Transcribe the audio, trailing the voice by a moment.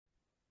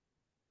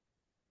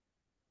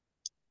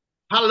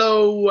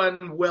Hello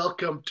and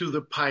welcome to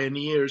the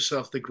Pioneers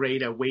of the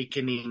Great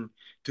Awakening.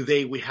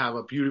 Today we have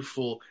a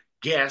beautiful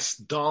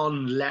guest,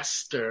 Dawn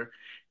Lester,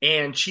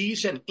 and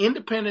she's an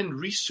independent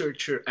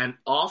researcher and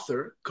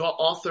author,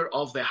 co-author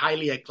of the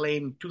highly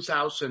acclaimed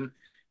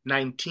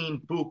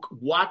 2019 book,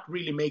 What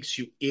Really Makes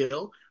You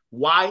Ill?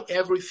 Why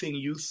Everything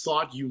You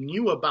Thought You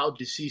Knew About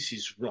Disease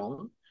is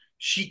Wrong.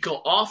 She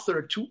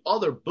co-authored two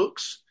other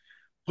books,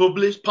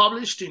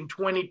 published in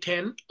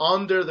 2010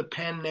 under the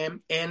pen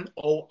name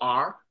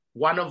NOR.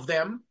 One of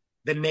them,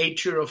 The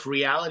Nature of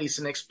Reality, is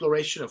an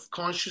exploration of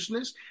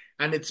consciousness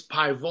and its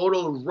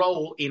pivotal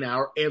role in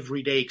our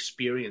everyday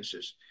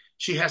experiences.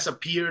 She has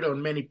appeared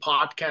on many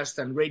podcasts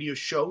and radio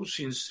shows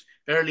since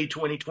early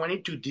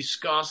 2020 to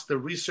discuss the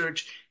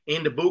research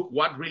in the book,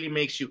 What Really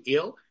Makes You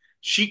Ill.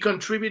 She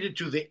contributed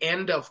to the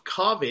end of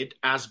COVID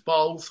as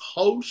both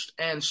host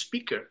and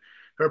speaker.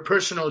 Her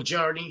personal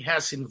journey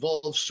has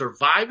involved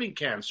surviving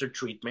cancer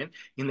treatment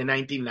in the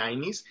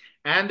 1990s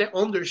and the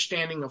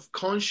understanding of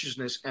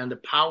consciousness and the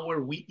power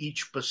we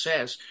each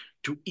possess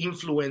to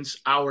influence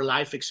our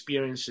life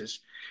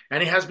experiences.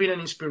 And it has been an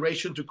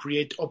inspiration to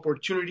create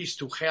opportunities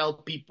to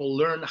help people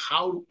learn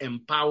how to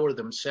empower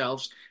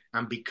themselves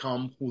and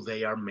become who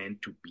they are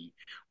meant to be.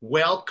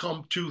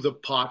 Welcome to the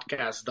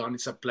podcast, Don.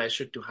 It's a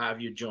pleasure to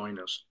have you join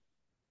us.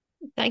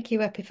 Thank you,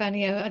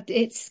 Epifanio.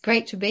 It's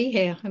great to be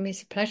here.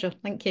 It's a pleasure.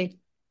 Thank you.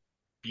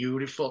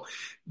 Beautiful.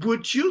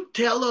 Would you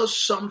tell us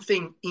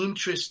something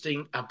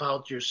interesting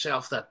about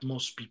yourself that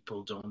most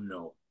people don't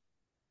know?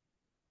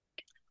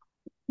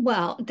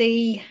 Well,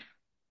 the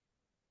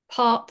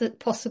part that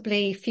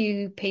possibly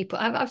few people,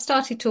 I've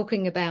started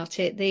talking about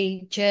it,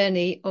 the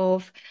journey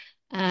of,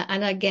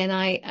 and again,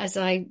 as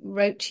I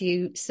wrote to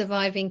you,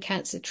 surviving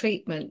cancer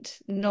treatment,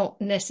 not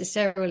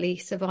necessarily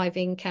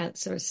surviving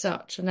cancer as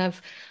such. And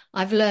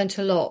I've learned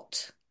a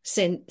lot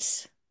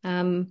since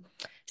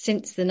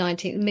the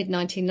mid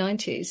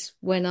 1990s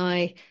when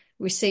I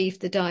received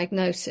the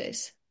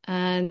diagnosis.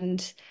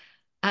 And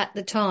at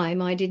the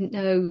time, I didn't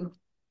know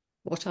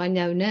what I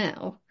know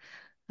now.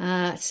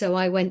 So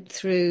I went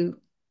through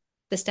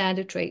the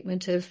standard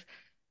treatment of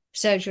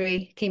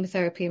surgery,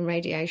 chemotherapy, and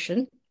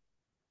radiation.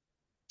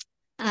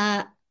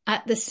 At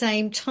the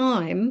same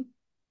time,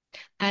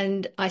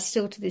 and I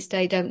still to this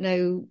day don't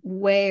know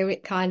where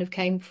it kind of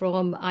came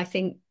from. I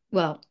think,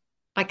 well,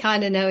 I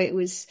kind of know it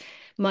was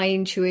my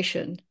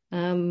intuition,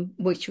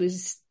 which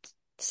was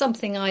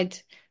something I'd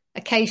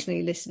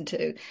occasionally listen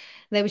to.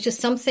 There was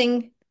just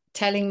something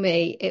telling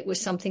me it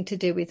was something to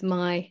do with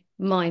my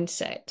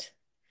mindset.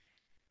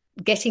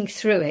 Getting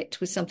through it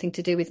was something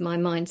to do with my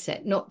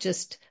mindset, not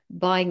just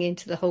buying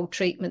into the whole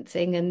treatment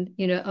thing and,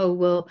 oh,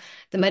 well,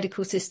 the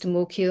medical system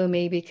will cure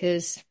me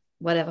because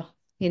whatever,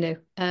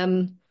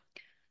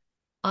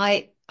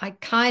 I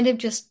kind of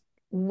just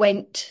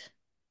went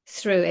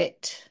through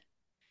it.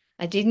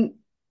 I didn't,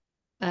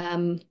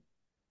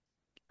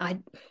 I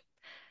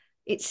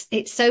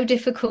it's so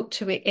difficult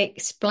to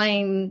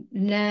explain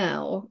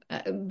now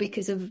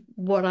because of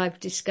what I've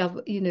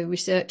discovered,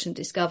 research and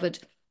discovered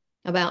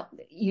about,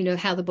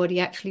 how the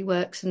body actually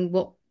works and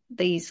what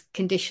these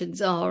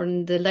conditions are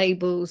and the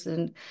labels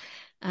and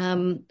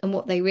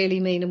what they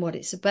really mean and what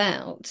it's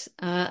about.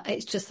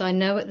 It's just I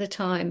know at the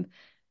time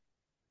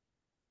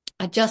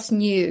I just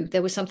knew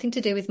there was something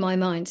to do with my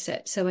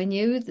mindset. So I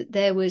knew that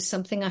there was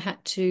something I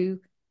had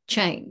to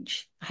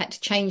change. I had to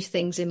change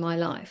things in my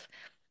life.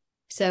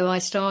 So I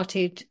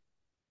started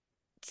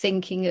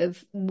thinking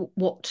of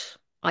what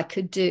I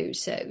could do.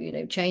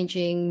 So,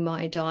 changing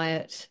my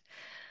diet,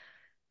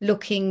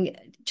 looking,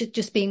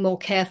 just being more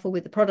careful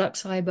with the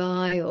products I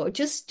buy, or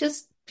just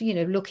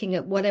looking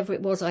at whatever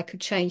it was I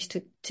could change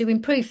to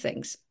improve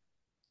things.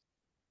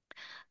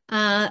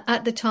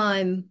 At the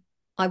time,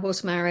 I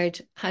was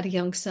married, had a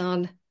young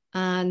son,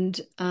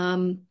 and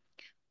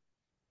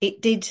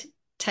it did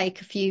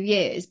take a few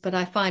years, but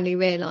I finally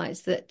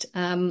realised that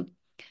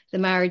the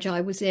marriage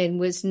I was in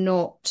was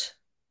not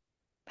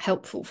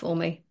helpful for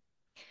me.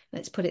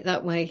 Let's put it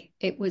that way.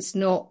 It was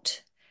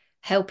not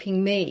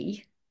helping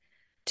me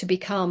to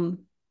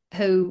become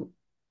who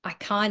I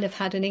kind of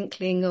had an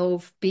inkling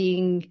of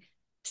being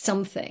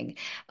something.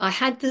 I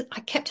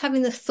kept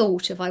having the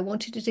thought of I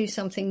wanted to do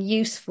something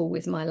useful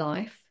with my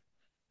life.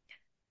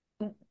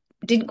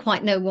 Didn't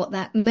quite know what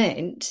that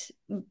meant.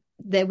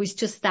 There was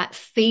just that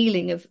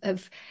feeling of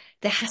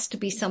there has to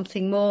be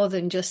something more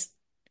than just,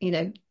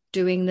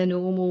 doing the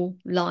normal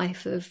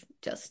life of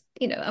just,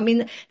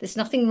 there's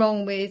nothing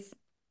wrong with,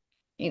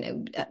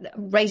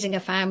 raising a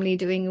family,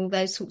 doing all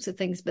those sorts of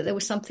things. But there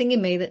was something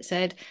in me that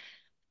said,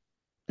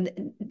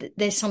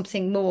 there's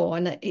something more.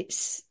 And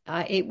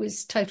it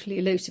was totally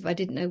elusive. I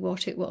didn't know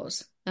what it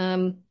was.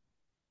 And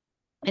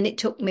it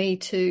took me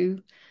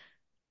to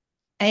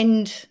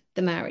end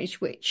the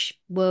marriage, which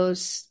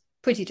was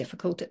pretty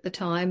difficult at the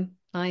time.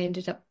 I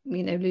ended up,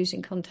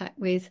 losing contact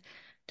with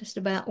just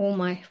about all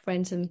my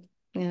friends and,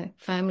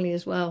 family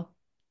as well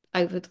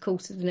over the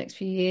course of the next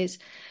few years,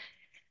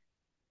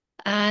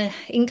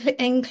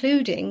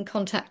 including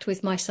contact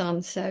with my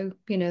son. So,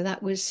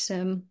 that was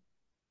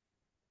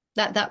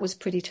that was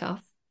pretty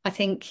tough. I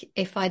think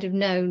if I'd have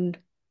known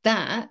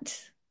that,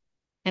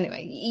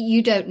 anyway,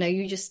 you don't know,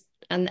 you just,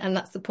 and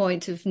that's the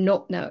point of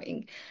not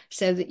knowing,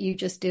 so that you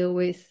just deal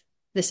with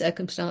the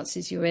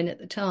circumstances you're in at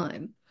the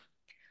time.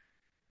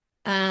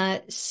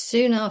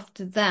 Soon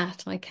after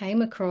that, I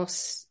came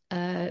across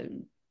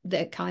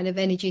the kind of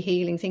energy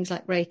healing, things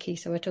like Reiki.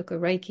 So I took a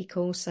Reiki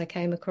course. I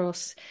came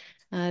across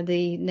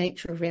the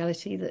nature of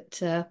reality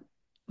that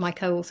my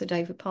co-author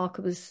David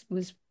Parker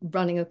was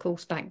running a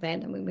course back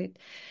then. I mean, we'd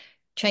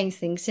changed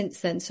things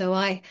since then. So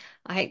and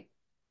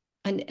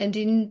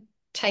in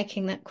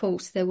taking that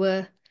course, there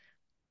were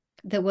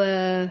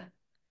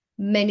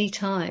many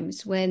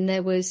times when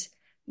there was,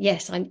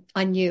 yes,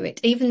 I knew it,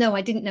 even though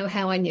I didn't know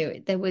how I knew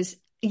it. There was,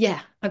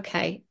 yeah,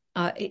 okay,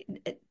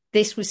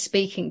 this was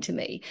speaking to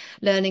me,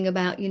 learning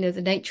about,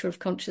 the nature of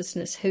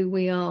consciousness, who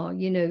we are,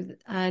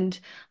 and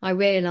I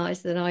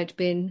realized that I'd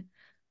been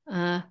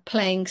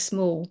playing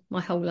small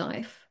my whole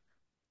life,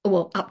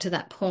 well, up to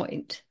that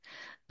point.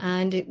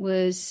 And it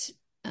was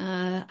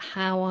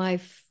how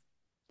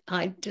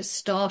I just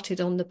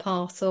started on the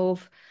path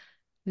of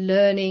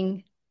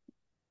learning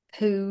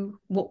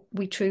what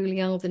we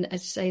truly are, as I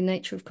say,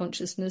 nature of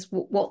consciousness,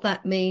 what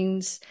that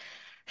means,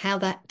 how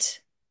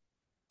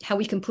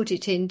we can put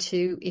it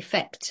into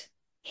effect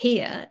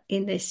here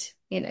in this,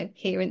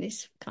 here in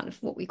this kind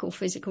of what we call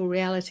physical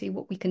reality,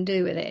 what we can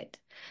do with it.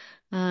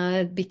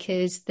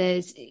 Because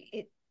there's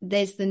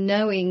the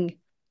knowing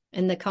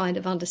and the kind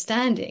of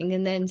understanding,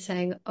 and then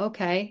saying,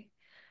 okay,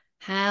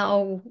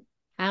 how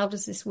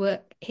does this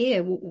work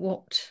here?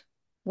 What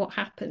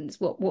happens?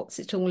 What's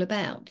it all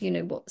about?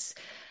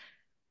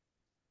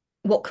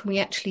 What can we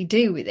actually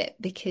do with it?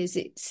 Because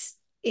it's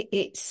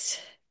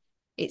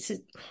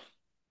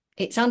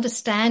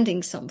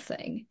understanding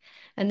something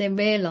and then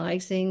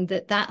realizing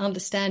that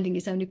understanding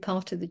is only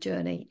part of the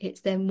journey.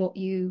 It's then what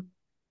you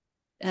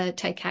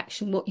take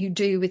action, what you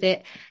do with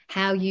it,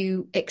 how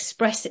you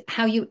express it,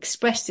 how you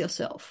express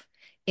yourself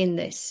in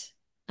this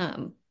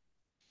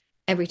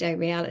everyday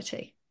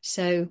reality.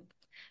 So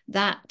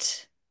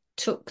that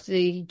took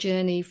the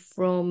journey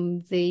from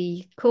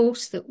the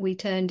course that we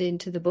turned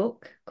into the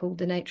book called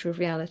The Nature of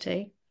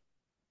Reality.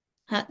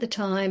 At the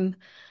time,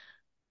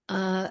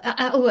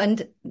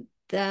 and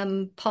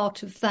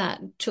part of that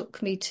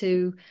took me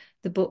to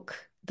the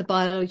book The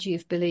Biology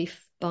of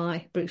Belief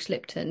by Bruce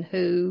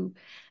Lipton,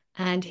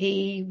 and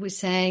he was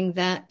saying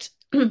that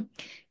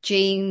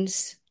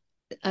genes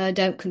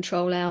don't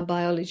control our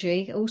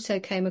biology. Also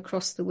came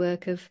across the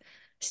work of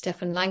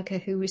Stefan Lanka,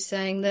 who was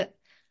saying that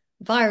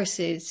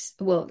viruses,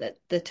 well, at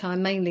the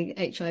time, mainly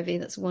HIV,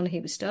 that's the one he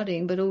was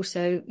studying, but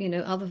also,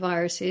 other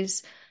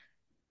viruses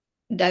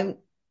don't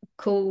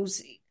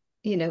cause,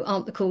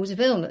 aren't the cause of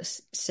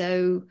illness.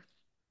 So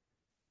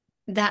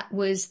that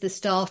was the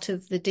start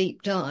of the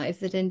deep dive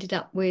that ended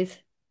up with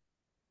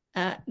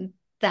that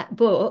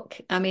book.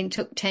 I mean, it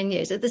took 10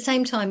 years. At the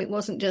same time, it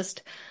wasn't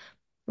just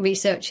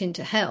research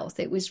into health,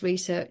 it was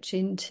research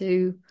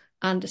into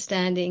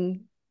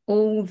understanding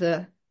all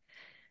the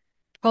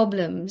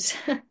problems,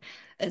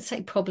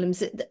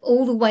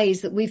 all the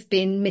ways that we've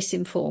been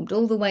misinformed,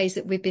 all the ways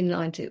that we've been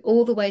lied to,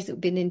 all the ways that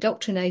we've been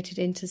indoctrinated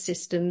into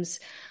systems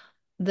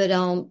that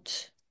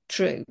aren't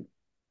true.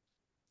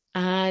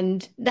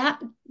 And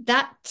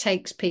that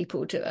takes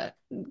people to a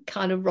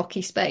kind of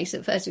rocky space.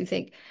 At first we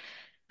think,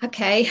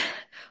 okay,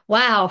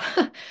 wow,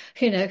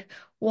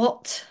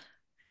 what,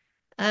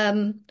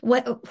 where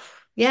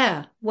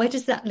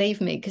does that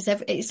leave me? Because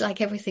it's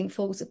like everything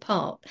falls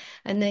apart.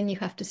 And then you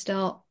have to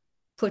start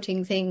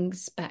putting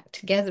things back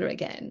together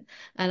again.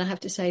 And I have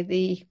to say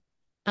the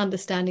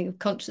understanding of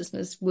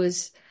consciousness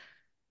was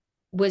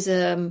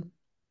a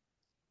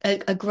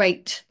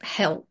great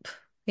help.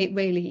 It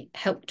really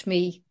helped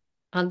me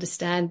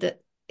understand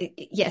that,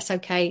 yes,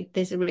 okay,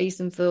 there's a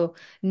reason for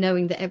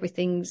knowing that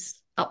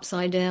everything's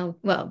upside down,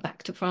 well,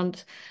 back to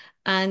front,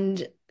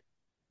 and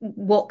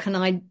what can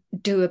I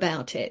do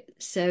about it?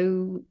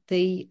 So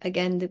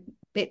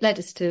it led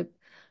us to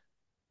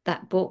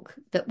that book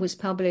that was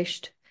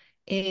published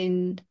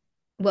it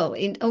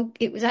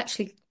was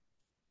actually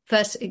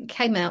it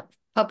came out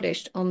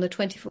published on the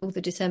 24th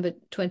of December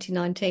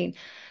 2019,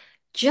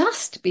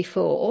 just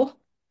before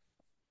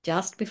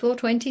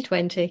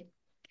 2020.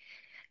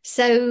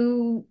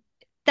 So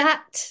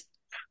that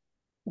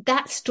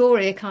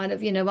story are kind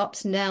of,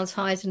 ups and downs,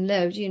 highs and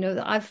lows,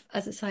 that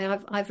as I say,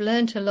 I've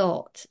learned a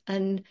lot,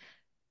 and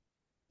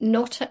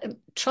not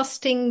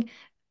trusting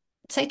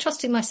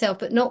myself,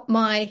 but not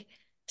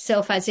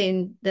myself as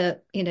in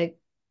the,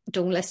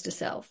 Dawn Lester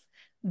self,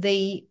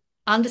 the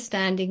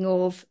understanding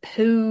of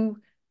who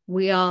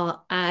we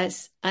are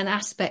as an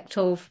aspect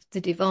of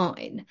the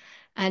divine,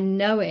 and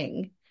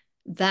knowing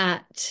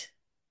that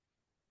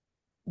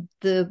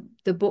the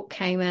book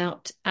came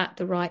out at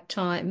the right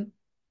time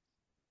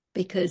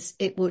because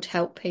it would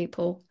help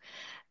people.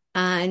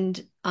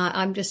 And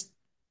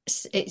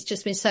it's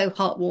just been so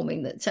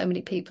heartwarming that so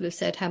many people have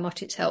said how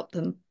much it's helped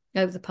them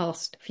over the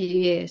past few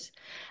years,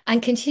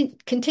 and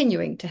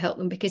continuing to help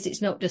them, because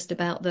it's not just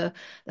about the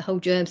whole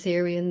germ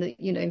theory and the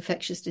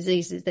infectious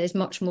diseases. There's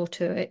much more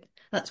to it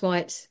That's why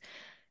it's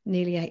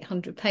nearly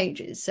 800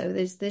 pages. So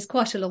there's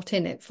quite a lot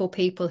in it for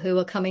people who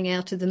are coming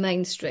out of the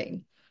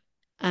mainstream,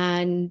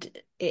 and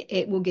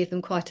it will give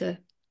them quite a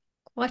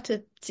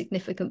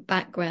significant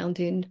background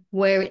in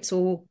where it's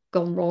all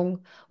gone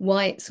wrong,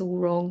 why it's all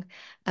wrong,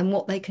 and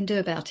what they can do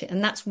about it.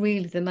 And that's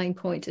really the main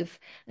point of,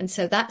 and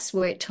so that's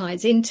where it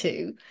ties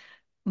into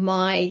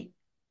my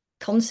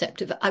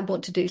concept of I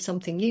want to do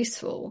something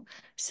useful.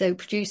 So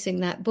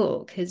producing that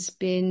book has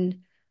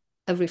been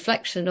a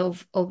reflection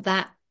of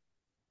that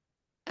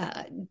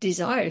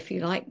desire, if you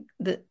like,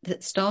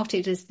 that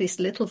started as this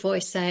little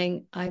voice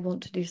saying, I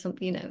want to do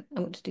something, I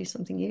want to do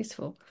something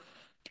useful.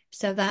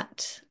 So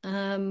that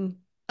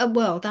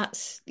well,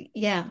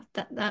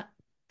 that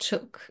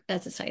took,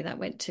 as I say, that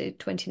went to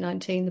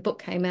 2019. The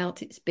book came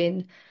out. It's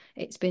been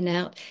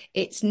out.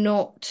 It's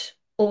not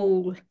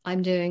all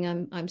I'm doing.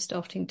 I'm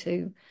starting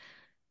to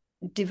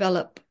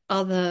develop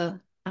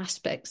other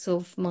aspects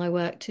of my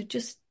work to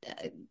just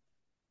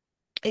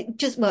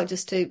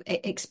to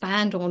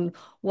expand on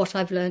what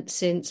I've learned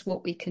since,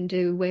 what we can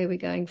do, where we're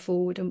going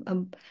forward,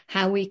 and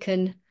how we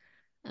can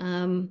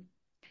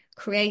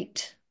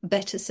create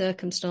better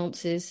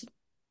circumstances,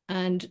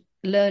 and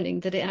learning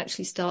that it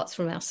actually starts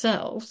from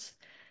ourselves,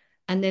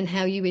 and then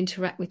how you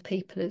interact with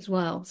people as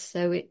well.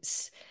 So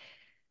it's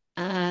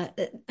and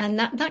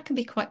that can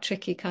be quite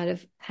tricky, kind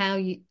of how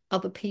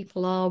other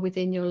people are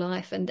within your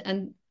life,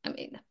 and I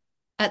mean,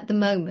 at the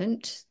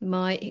moment,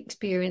 my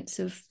experience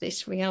of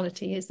this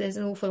reality is there's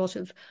an awful lot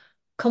of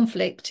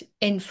conflict,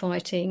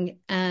 infighting,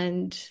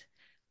 and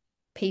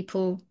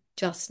people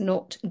just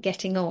not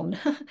getting on,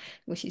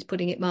 which is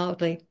putting it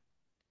mildly.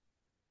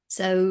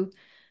 So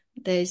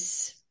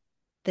there's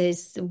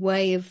a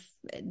way of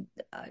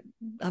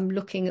I'm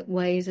looking at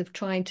ways of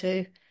trying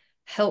to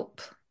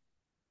help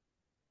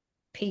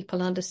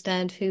people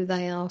understand who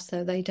they are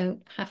so they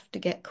don't have to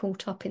get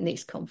caught up in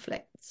these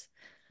conflicts.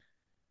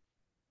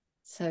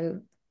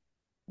 So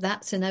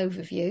that's an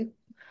overview.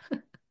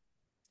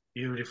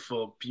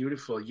 Beautiful,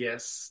 beautiful.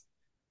 Yes,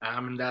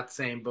 I'm in that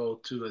same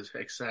boat too. As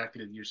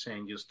exactly you're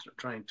saying, just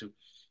trying to,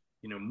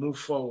 move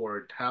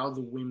forward. How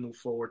do we move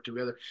forward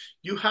together?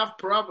 You have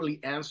probably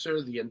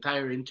answered the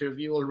entire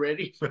interview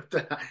already,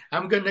 but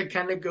I'm gonna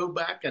kind of go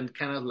back and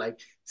kind of like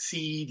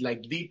see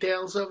like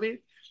details of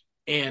it,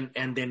 and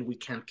then we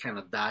can kind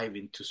of dive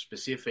into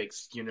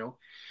specifics.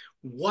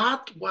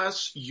 What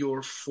was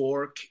your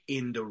fork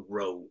in the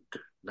road?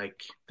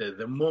 Like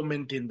the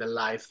moment in the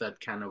life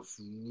that kind of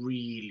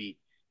really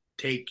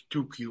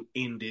took you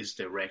in this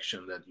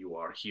direction that you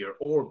are here,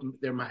 or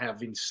there might have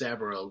been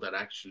several that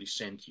actually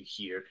sent you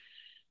here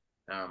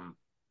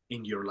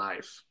in your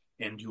life,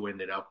 and you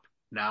ended up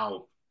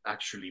now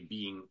actually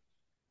being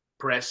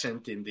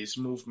present in this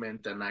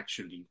movement and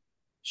actually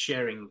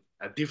sharing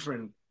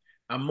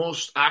a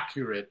most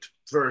accurate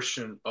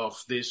version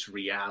of this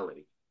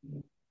reality.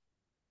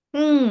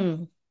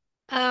 Hmm.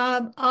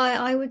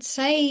 I would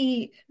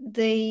say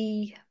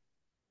the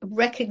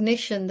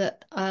recognition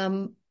that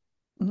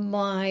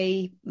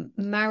my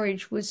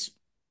marriage was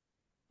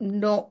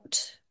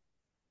not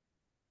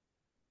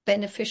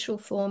beneficial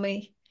for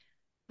me,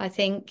 I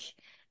think,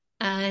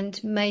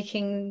 and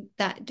making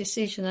that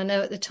decision. I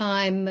know at the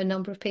time a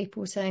number of people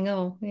were saying,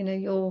 "Oh,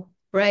 you're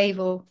brave"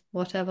 or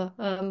whatever.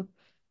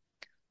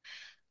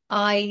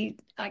 I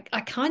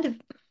kind of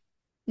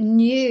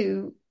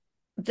knew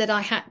that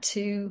I had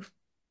to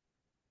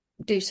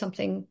do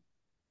something.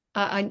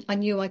 I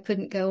knew I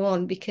couldn't go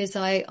on because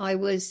I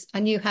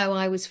knew how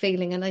I was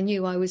feeling, and I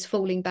knew I was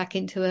falling back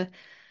into a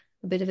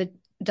bit of a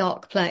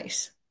dark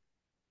place.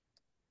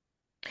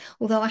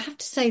 Although I have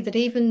to say that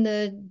even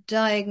the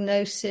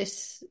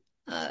diagnosis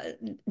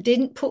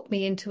didn't put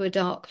me into a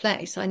dark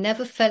place. I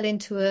never fell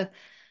into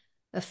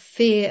a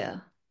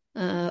fear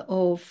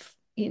of,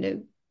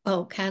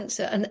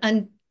 cancer.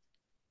 And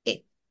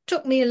it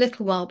took me a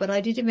little while, but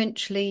I did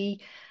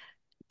eventually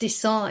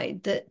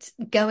decide that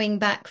going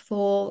back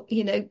for,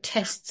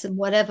 tests and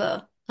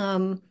whatever,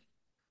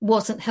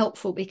 wasn't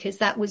helpful, because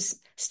that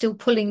was still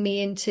pulling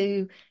me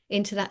into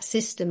that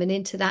system and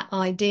into that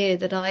idea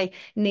that I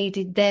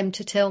needed them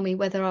to tell me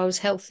whether I was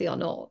healthy or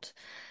not.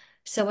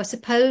 So I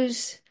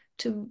suppose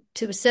to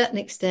a certain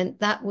extent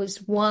that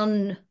was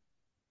one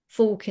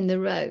fork in the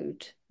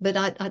road, but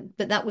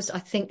but that was, I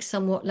think,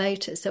 somewhat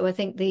later. So I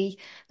think the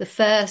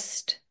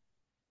first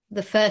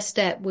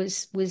step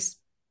was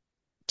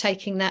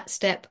taking that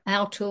step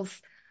out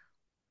of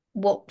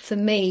what for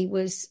me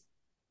was,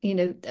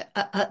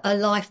 a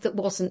life that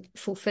wasn't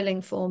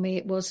fulfilling for me.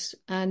 It was,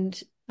 and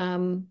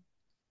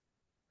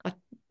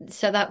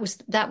so that was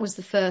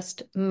the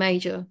first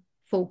major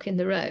fork in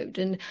the road.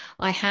 And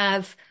I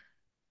have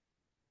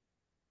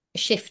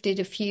shifted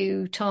a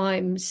few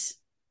times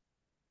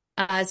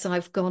as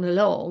I've gone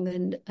along,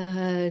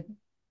 and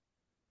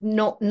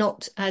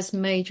not as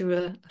major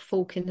a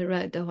fork in the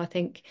road, though. I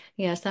think,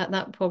 yes,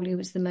 that probably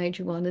was the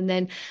major one. And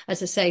then,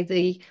 as I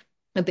say,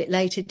 a bit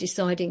later,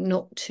 deciding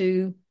not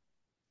to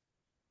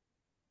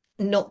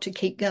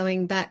keep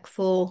going back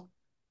for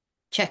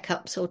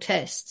checkups or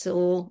tests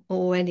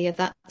or any of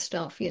that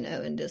stuff,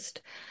 and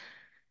just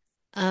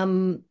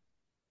um,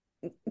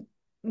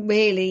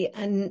 really,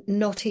 and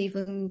not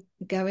even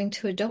going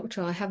to a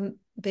doctor. I haven't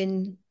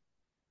been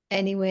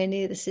anywhere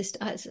near the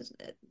system.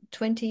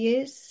 20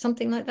 years,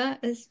 something like that.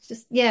 It's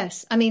just,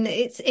 yes. I mean,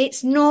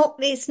 it's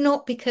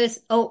not because,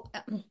 oh,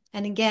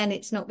 and again,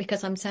 it's not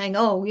because I'm saying,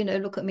 oh,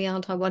 look at me,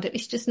 aren't I wonderful?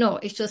 It's just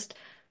not. It's just,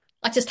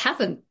 I just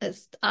haven't.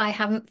 I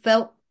haven't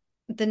felt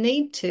the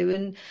need to.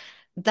 And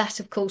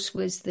that, of course,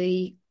 was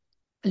the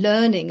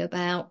learning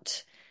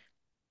about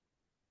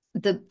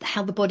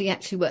how the body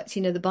actually works,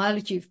 the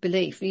biology of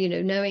belief,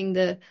 knowing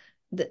that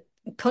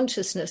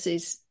consciousness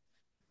is,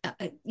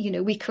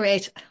 we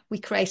create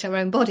our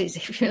own bodies,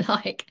 if you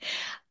like.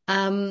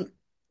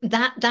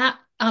 That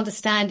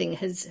understanding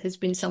has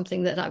been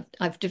something that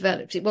I've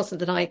developed. It wasn't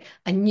that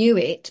I knew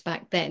it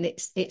back then.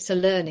 It's a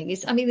learning.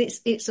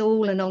 It's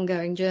all an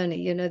ongoing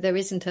journey. There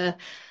isn't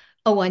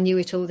I knew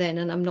it all then,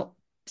 and I'm not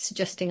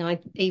suggesting I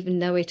even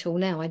know it all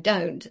now. I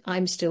don't.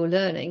 I'm still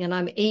learning, and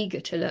I'm eager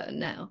to learn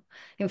now.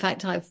 In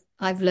fact,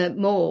 I've learned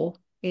more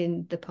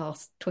in the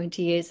past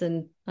 20 years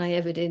than I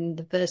ever did in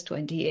the first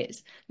 20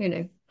 years,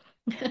 in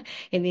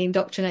the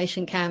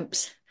indoctrination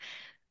camps.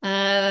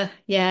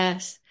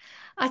 Yes.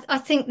 I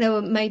think there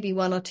were maybe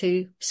one or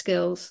two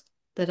skills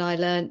that I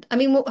learned. I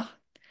mean,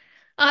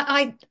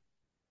 I,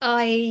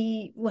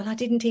 I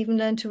didn't even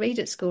learn to read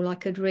at school. I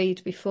could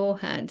read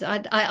beforehand.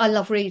 I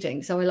love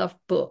reading, so I love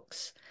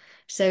books.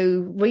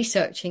 So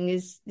researching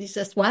is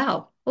just,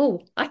 wow.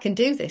 Oh, I can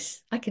do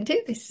this. I can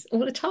do this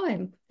all the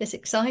time. It's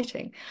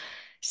exciting.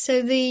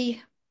 So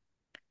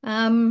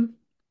um,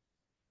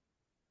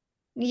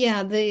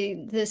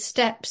 the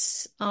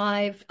steps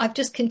I've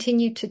just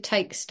continued to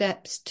take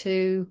steps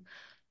to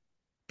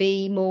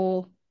be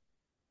more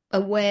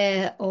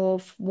aware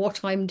of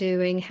what I'm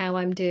doing, how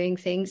I'm doing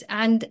things,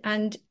 and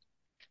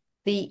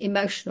the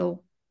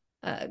emotional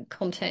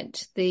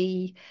content,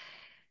 the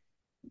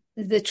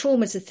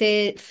traumas,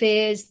 the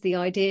fears, the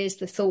ideas,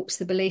 the thoughts,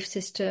 the belief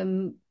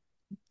system,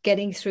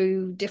 getting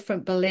through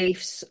different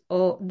beliefs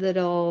that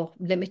are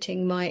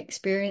limiting my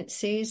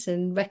experiences,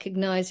 and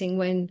recognizing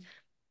when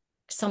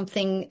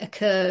something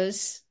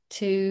occurs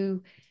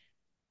to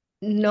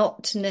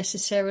not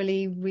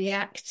necessarily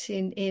react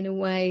in a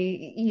way,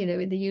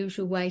 in the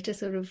usual way, to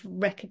sort of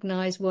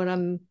recognize what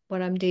I'm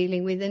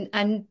dealing with,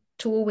 and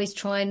to always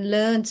try and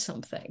learn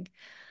something.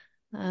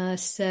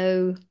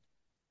 So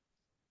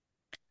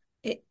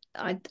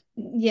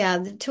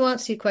to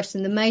answer your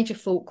question, the major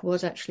fork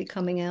was actually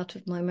coming out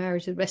of my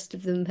marriage. The rest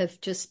of them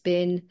have just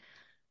been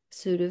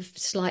sort of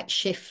slight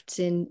shifts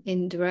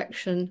in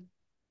direction,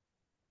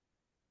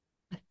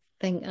 I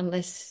think,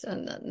 unless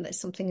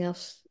something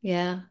else.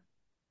 Yeah.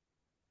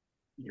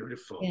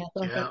 Beautiful. Yeah.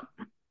 Yeah.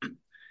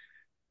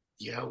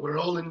 Yeah, we're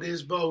all in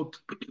this boat.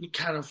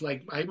 Kind of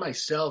like I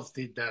myself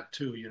did that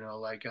too,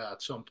 like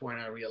at some point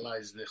I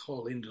realized the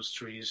whole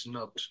industry is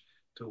not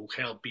to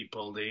help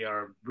people. They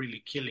are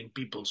really killing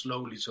people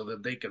slowly so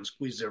that they can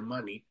squeeze their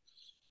money.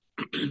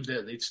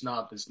 That it's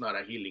not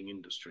a healing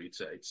industry.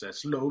 It's a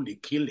slowly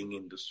killing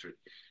industry.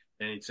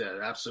 And it's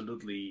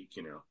absolutely,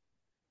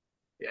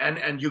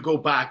 and you go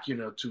back,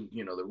 to,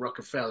 the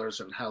Rockefellers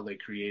and how they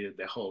created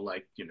the whole,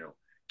 like,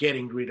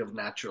 getting rid of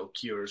natural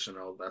cures and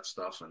all that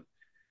stuff. And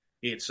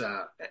it's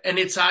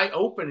eye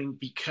opening,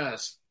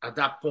 because at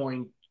that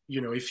point,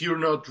 if you're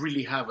not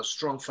really have a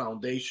strong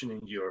foundation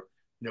in your,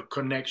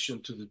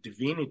 connection to the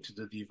divinity, to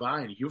the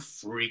divine, you're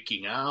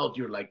freaking out.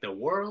 You're like, the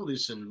world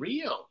isn't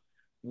real.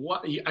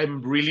 What,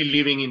 I'm really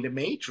living in the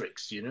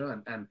matrix,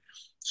 and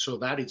so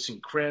that it's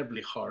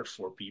incredibly hard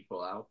for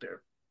people out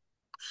there.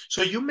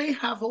 So you may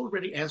have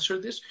already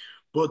answered this,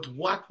 but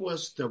what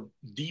was the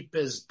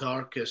deepest,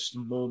 darkest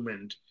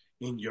moment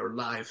in your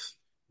life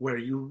where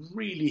you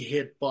really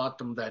hit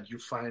bottom, that you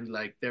find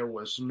like there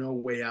was no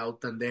way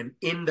out? And then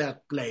in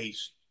that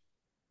place,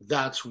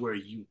 that's where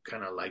you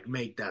kind of like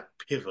made that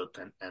pivot,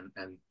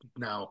 and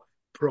now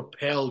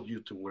propelled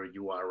you to where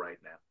you are right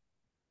now.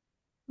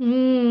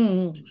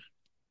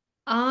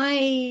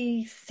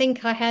 I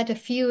think I had a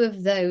few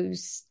of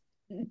those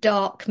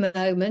dark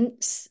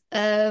moments.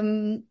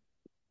 I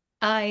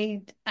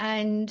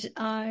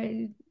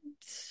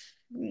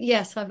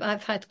yes,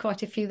 I've had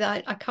quite a few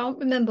that I can't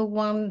remember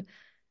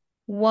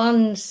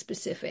one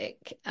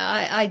specific.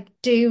 I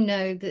do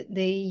know that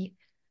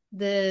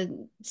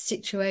the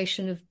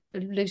situation of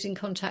losing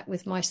contact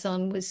with my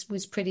son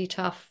was pretty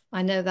tough.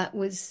 I know that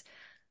was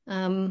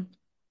um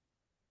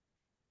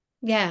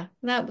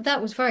that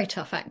was very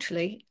tough,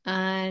 actually,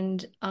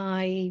 and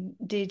I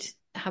did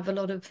have a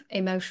lot of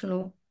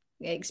emotional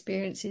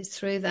experiences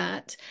through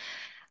that.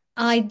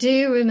 I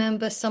do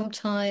remember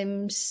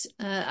sometimes,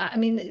 I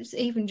mean, it's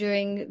even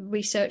during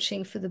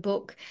researching for the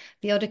book,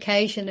 the odd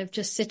occasion of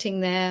just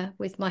sitting there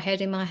with my head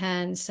in my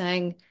hands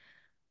saying,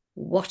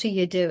 "What are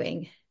you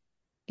doing?"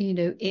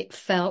 It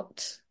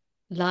felt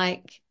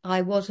like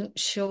I wasn't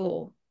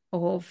sure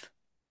of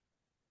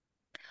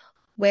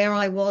where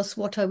I was,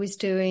 what I was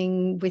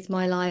doing with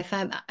my life.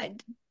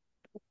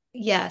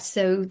 Yeah,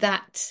 so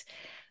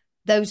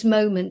those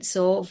moments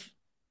of,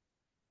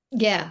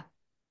 yeah,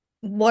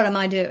 what am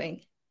I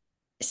doing?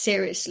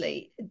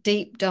 seriously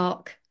deep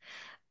dark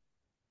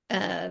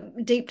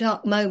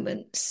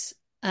moments,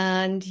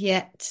 and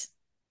yet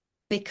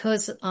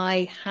because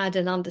I had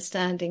an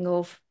understanding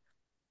of,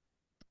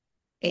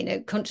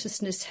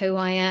 consciousness, who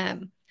I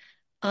am,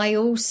 I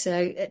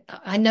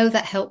know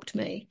that helped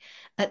me.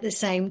 At the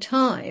same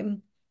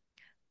time,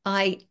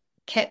 I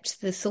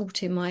kept the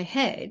thought in my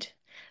head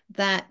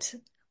that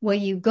where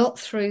you got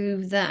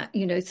through that,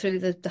 through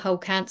the whole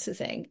cancer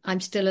thing, I'm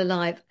still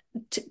alive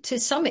to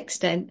some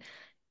extent,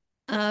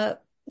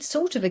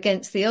 sort of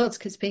against the odds,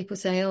 because people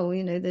say, oh,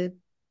 the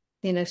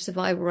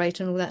survival rate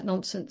and all that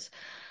nonsense.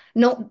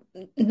 Not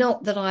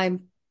that I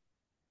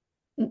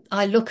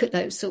look at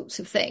those sorts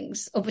of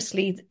things.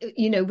 Obviously,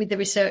 with the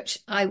research,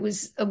 I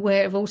was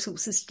aware of all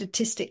sorts of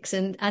statistics,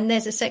 and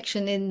there's a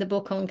section in the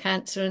book on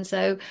cancer. And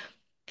so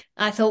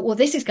I thought, well,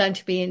 this is going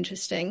to be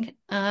interesting.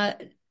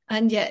 And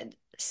yet,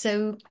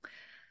 so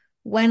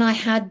when I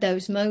had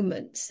those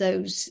moments,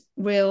 those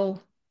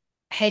real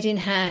head in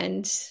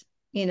hand,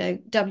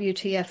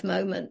 WTF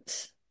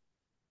moments,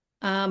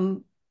 I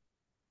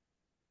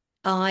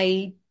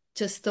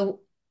just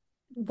thought,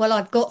 well,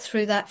 I've got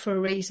through that for a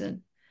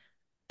reason.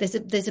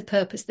 There's a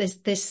purpose.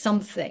 There's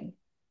something.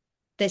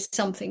 There's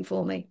something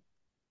for me.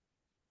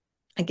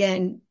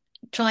 Again,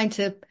 trying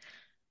to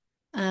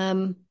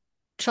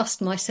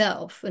trust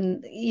myself,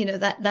 and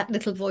that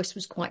little voice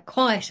was quite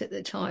quiet at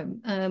the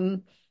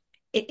time.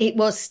 It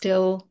was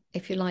still,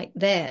 if you like,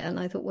 there, and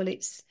I thought, well, I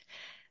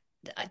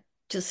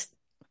just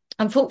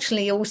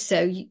unfortunately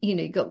also,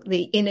 you got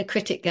the inner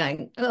critic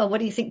going, oh, what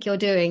do you think you're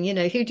doing?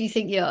 Who do you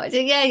think you are? So,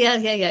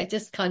 yeah.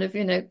 Just kind of,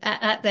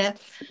 at there.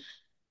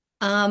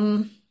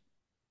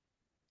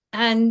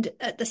 And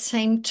at the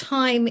same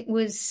time, it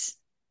was,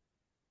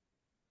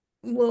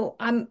 well,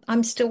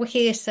 I'm still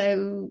here,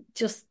 so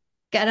just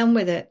get on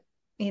with it.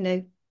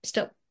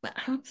 Stop.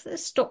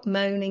 Stop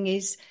moaning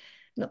is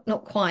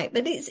not quite,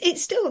 but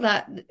it's still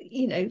that,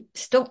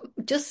 stop,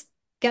 just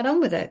get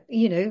on with it.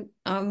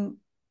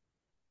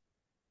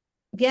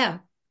 Yeah,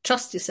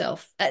 trust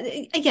yourself.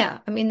 Yeah,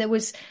 I mean, there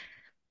was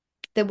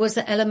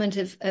an element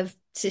of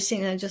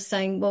sitting there just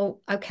saying, well,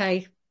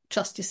 okay,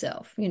 trust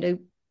yourself.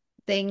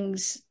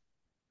 Things,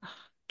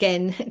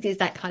 again, is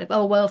that kind of,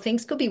 oh, well,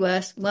 things could be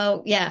worse.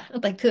 Well, yeah,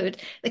 they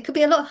could. They could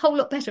be whole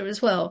lot better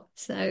as well.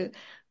 So,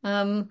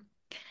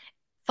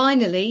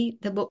 finally,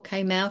 the book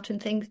came out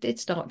and things did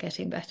start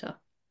getting better.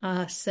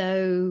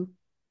 So,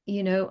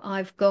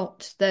 I've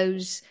got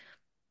those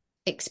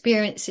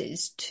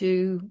experiences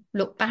to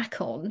look back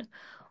on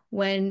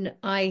when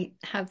I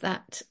have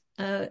that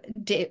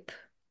dip,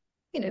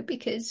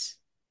 because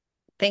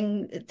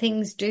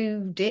things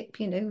do dip,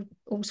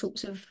 all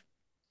sorts of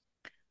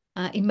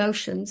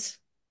emotions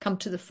come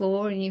to the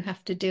fore, and you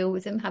have to deal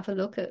with them, have a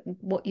look at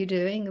what you're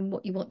doing and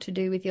what you want to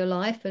do with your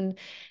life and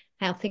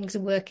how things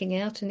are working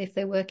out, and if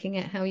they're working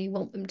out how you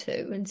want them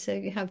to. And so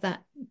you have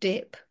that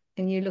dip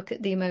and you look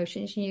at the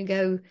emotions and you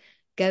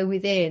go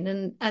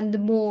within, and the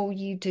more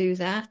you do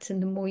that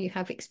and the more you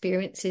have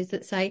experiences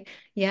that say,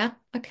 yeah,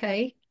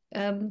 okay,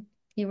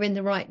 you're in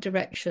the right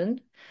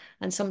direction.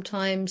 And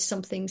sometimes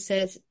something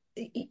says,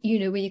 where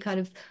you're kind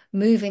of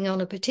moving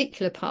on a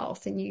particular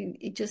path and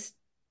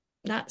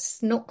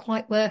that's not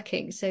quite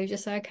working. So you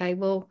just say, okay,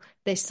 well,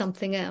 there's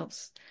something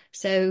else.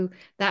 So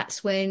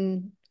that's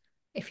when,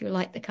 if you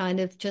like, the kind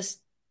of just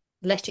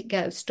let it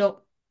go,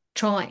 stop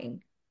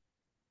trying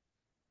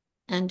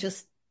and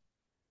just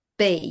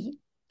be,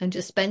 and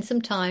just spend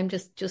some time,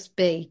 just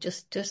be,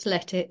 just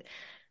let it,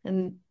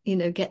 and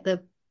get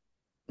the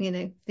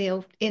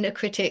old inner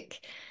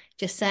critic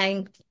just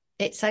saying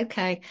it's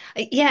okay.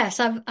 Yes,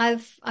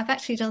 I've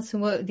actually done some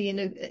work with the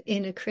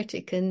inner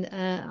critic, and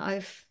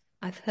I've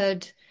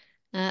heard,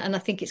 and I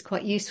think it's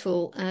quite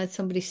useful,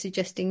 somebody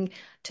suggesting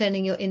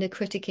turning your inner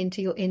critic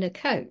into your inner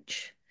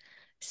coach.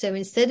 So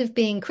instead of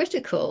being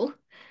critical,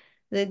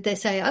 they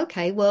say,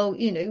 okay, well,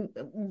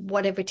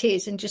 whatever it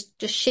is, and just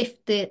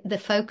shift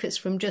the focus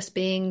from just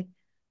being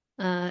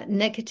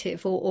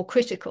negative or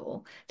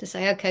critical to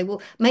say, okay,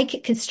 well, make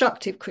it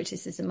constructive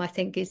criticism, I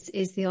think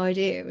is the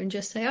idea, and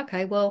just say,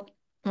 okay, well,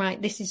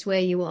 right, this is where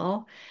you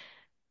are.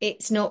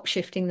 It's not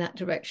shifting that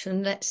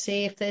direction. Let's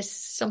see if there's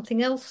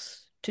something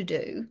else to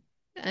do,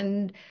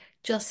 and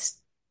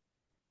just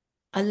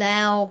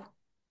allow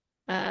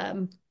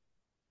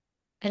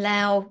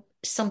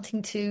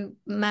something to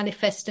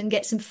manifest and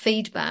get some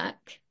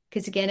feedback,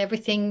 because again,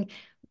 everything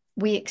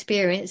we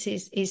experience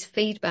is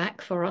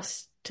feedback for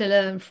us to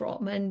learn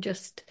from, and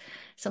just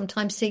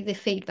sometimes see the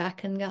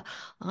feedback and go,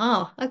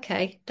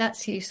 okay,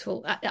 that's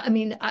useful. I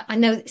mean, I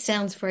know it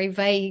sounds very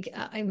vague.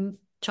 I'm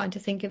trying to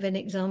think of an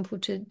example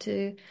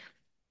to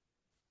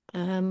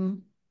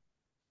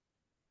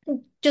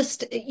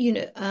just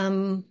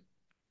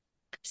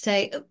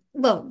say,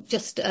 well,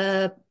 just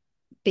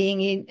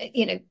being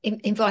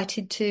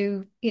invited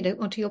to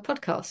onto your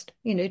podcast,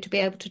 to be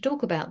able to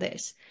talk about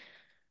this.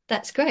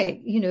 That's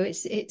great.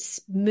 It's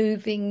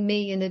moving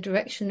me in a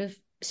direction of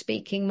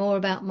speaking more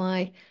about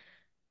my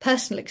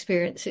personal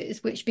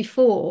experiences, which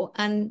before,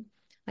 and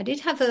I did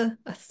have a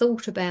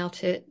thought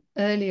about it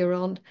earlier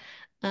on,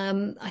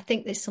 I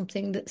think there's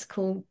something that's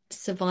called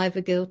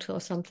survivor guilt or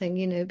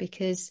something,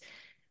 because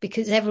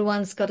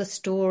everyone's got a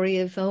story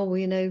of, oh,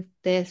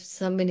 there's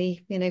so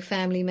many,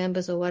 family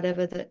members or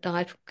whatever that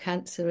died from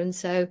cancer. And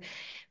so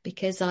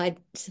because I'd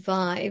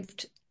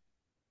survived,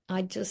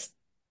 I just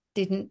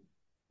didn't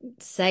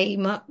say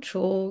much,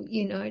 or,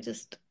 I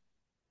just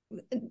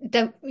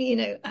don't,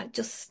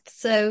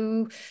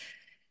 so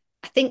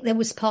I think there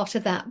was part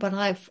of that, but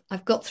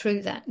I've got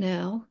through that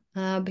now,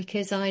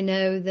 because I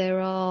know there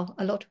are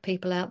a lot of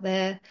people out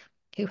there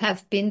who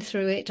have been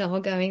through it, are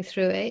going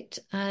through it,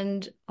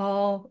 and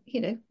are,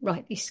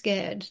 rightly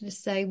scared to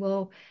say,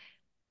 well,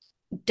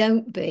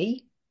 don't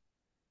be.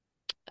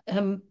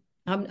 I'm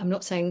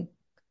not saying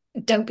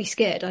don't be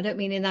scared. I don't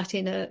mean in that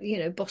in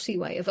a, bossy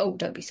way of, oh,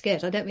 don't be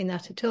scared. I don't mean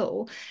that at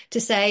all.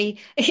 To say,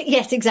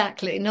 yes,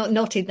 exactly.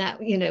 Not in that,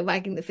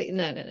 wagging the feet.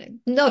 No, no, no,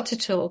 not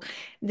at all.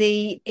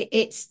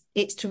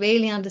 It's to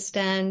really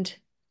understand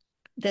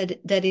that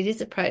it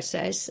is a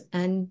process,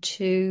 and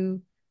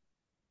to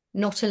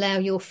not allow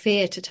your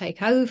fear to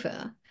take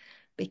over,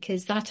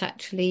 because that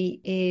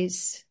actually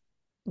is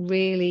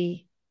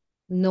really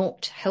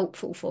not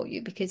helpful for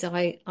you, because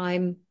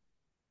I'm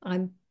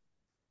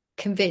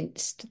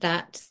convinced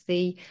that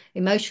the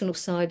emotional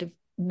side of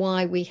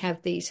why we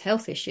have these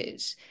health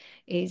issues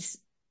is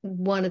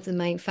one of the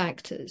main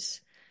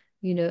factors,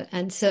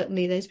 and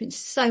certainly there's been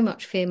so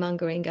much fear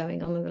mongering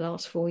going on in the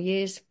last 4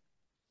 years.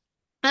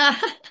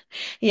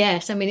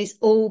 Yes, I mean it's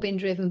all been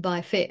driven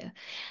by fear,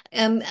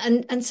 and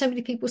so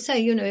many people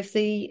say,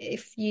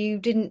 if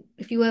you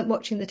weren't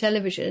watching the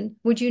television,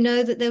 would you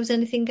know that there was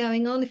anything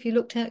going on if you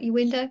looked out your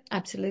window?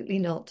 Absolutely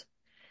not.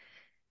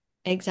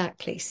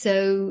 Exactly.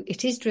 So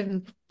it is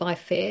driven by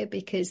fear,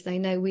 because they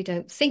know we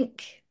don't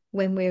think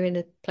when we're in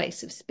a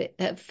place of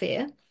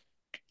fear.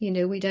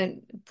 We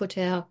don't put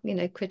our,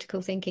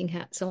 critical thinking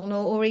hats on,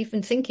 or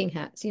even thinking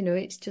hats.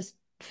 It's just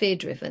fear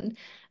driven.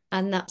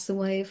 And that's the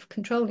way of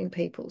controlling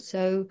people.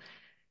 So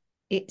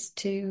it's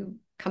to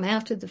come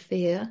out of the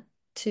fear,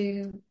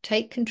 to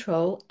take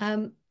control.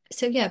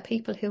 So yeah,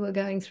 people who are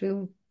going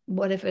through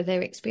whatever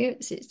their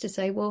experience is, to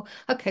say, well,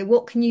 okay,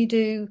 what can you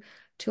do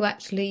to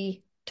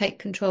actually take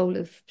control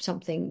of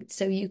something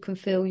so you can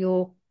feel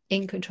you're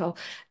in control?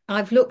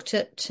 I've looked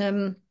at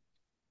on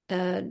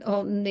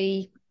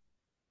the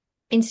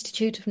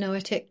Institute of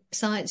Noetic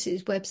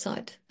Sciences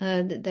website,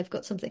 they've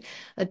got something.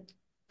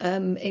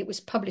 It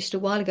was published a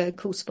while ago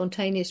called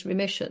Spontaneous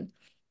Remission.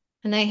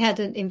 And they had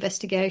an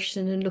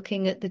investigation and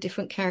looking at the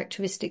different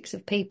characteristics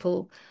of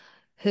people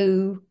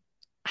who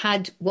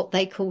had what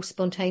they call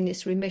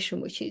spontaneous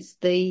remission, which is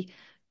the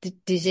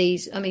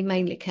disease, I mean,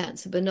 mainly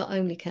cancer, but not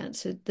only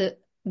cancer, that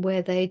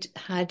where they'd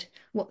had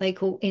what they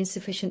call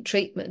insufficient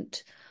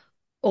treatment,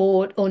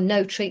 or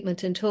no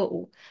treatment at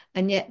all,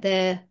 and yet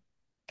their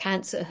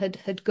cancer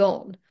had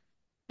gone.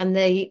 And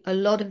a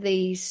lot of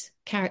these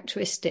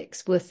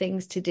characteristics were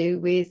things to do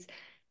with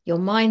your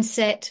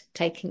mindset,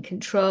 taking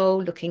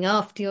control, looking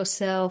after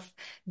yourself,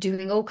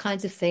 doing all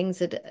kinds of things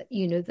that,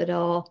 that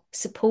are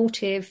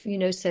supportive,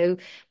 so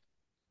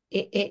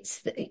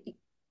it's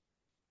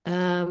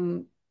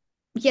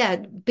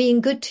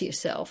being good to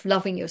yourself,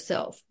 loving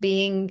yourself,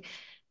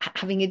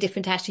 having a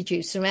different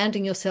attitude,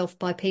 surrounding yourself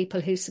by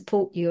people who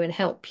support you and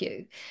help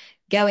you,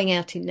 going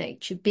out in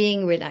nature,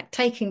 being relaxed,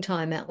 taking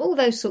time out, all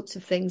those sorts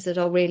of things that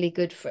are really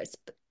good for us,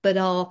 but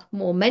are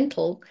more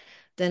mental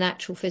than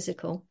actual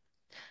physical.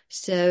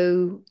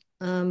 So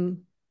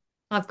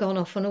I've gone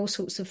off on all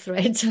sorts of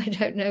threads. I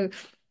don't know.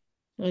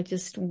 I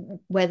just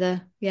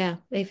whether,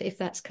 if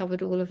that's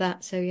covered all of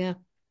that. So yeah.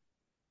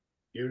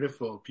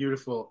 Beautiful,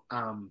 beautiful.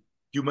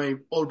 You may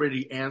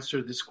already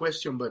answer this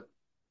question, but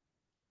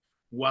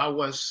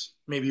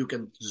maybe you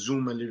can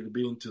zoom a little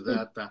bit into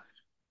that.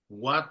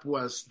 What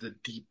was the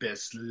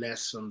deepest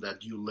lesson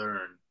that you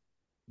learned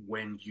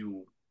when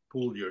you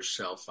pulled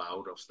yourself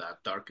out of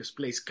that darkest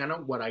place? Kind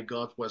of what I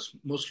got was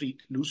mostly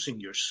losing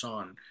your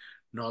son,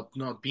 not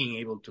being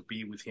able to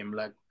be with him.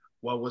 Like,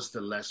 what was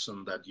the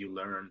lesson that you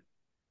learned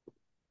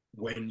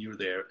when you're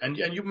there? And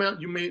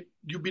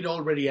you've been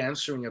already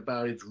answering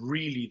about it.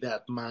 Really,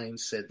 that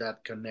mindset,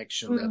 that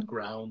connection, that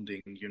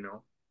grounding.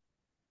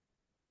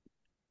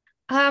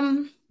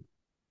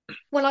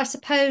 Well, I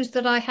suppose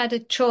that I had a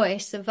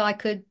choice of I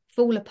could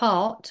fall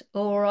apart,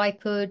 or I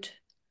could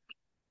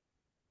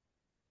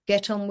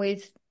get on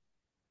with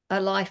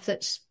a life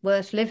that's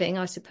worth living,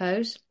 I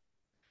suppose.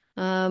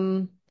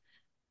 And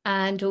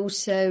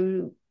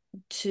also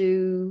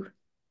to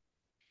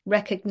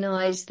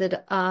recognize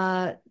that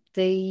I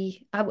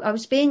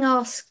was being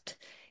asked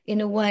in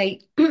a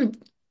way,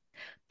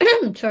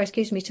 sorry,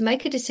 excuse me, to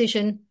make a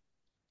decision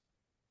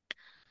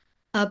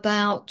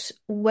about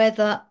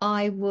whether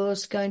I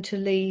was going to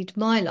lead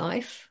my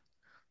life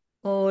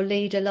or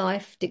lead a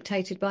life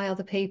dictated by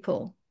other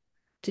people,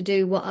 to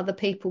do what other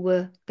people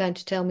were going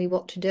to tell me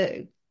what to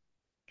do.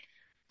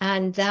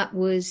 And that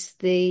was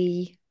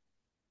the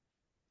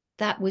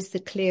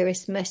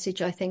clearest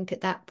message, I think, at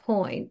that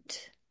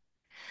point.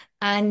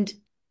 And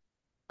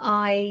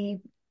I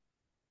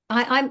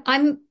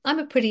I'm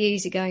a pretty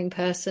easygoing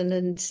person,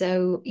 and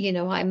so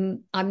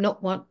I'm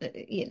not one.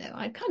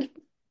 I kind of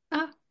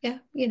yeah,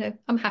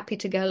 I'm happy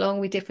to go along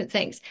with different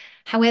things.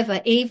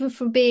 However, even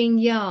from being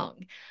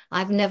young,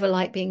 I've never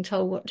liked being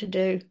told what to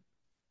do.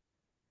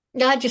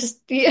 I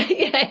just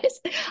yes,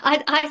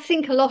 I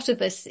think a lot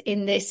of us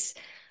in this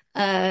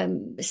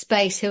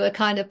space who are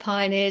kind of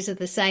pioneers of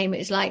the same.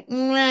 It's like,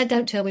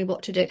 don't tell me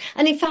what to do.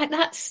 And in fact,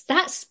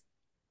 that's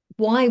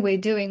why we're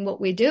doing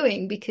what we're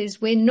doing,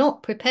 because we're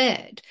not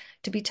prepared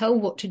to be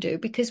told what to do,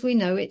 because we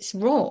know it's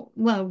wrong.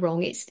 Well,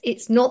 wrong.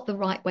 It's not the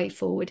right way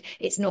forward.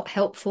 It's not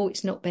helpful.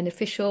 It's not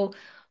beneficial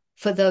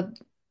for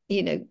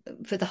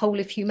for the whole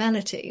of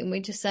humanity. And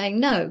we're just saying,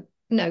 no,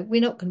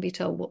 we're not going to be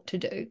told what to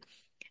do.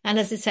 And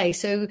as I say,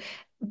 so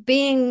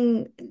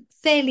being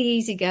fairly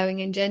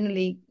easygoing and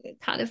generally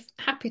kind of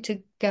happy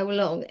to go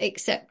along,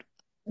 except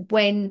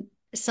when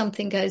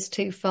something goes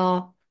too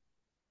far,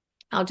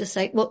 I'll just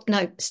say, well,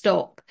 no,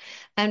 stop.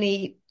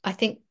 Only I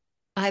think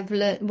I've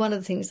learned one of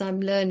the things I'm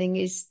learning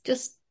is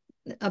just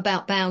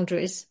about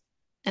boundaries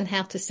and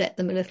how to set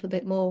them a little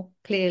bit more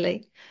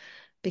clearly,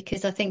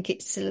 because I think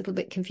it's a little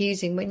bit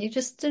confusing when you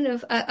just sort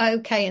of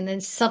okay, and then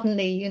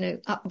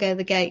suddenly, up go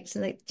the gates,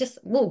 and they just,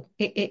 whoa,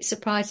 it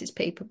surprises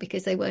people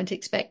because they weren't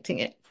expecting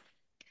it.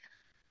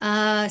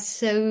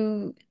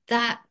 So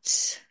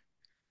that,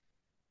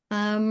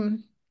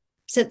 um,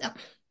 so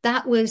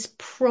that was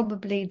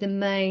probably the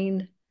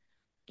main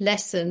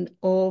lesson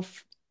for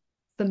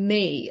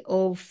me,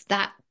 of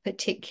that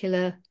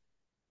particular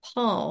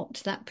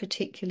that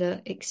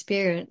particular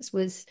experience,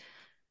 was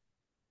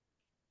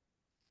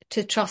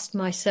to trust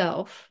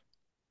myself,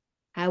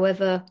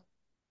 however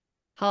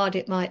hard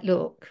it might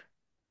look,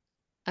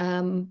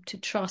 to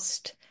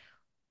trust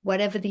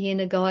whatever the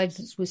inner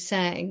guidance was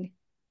saying,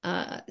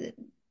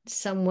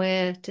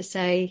 somewhere to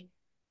say,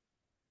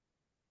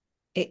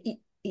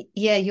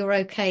 yeah, you're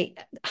okay.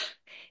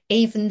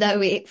 Even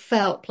though it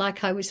felt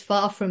like I was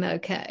far from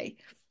okay,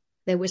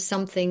 there was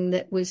something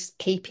that was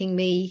keeping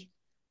me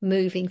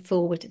moving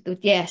forward.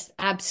 Yes,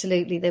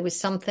 absolutely. There was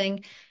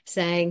something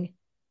saying,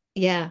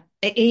 yeah,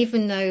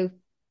 even though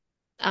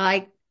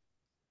I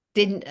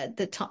didn't at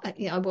the time,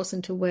 I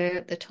wasn't aware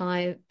at the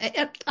time.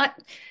 I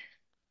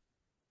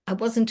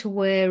wasn't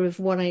aware of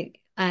what I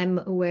am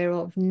aware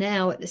of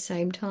now. At the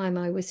same time,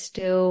 I was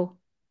still,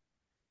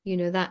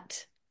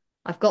 that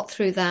I've got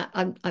through that.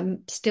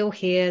 I'm still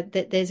here.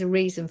 That there's a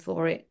reason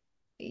for it.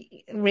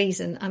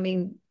 Reason. I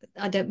mean,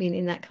 I don't mean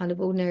in that kind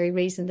of ordinary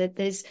reason. That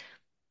there's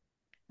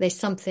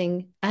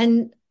something,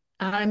 and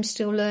I'm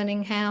still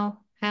learning how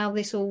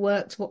this all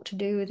works, what to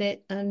do with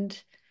it, and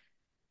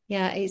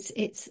yeah,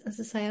 it's as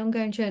I say,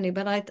 ongoing journey.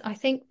 But I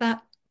think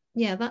that,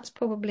 yeah, that's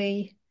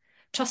probably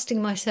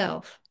trusting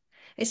myself.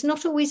 It's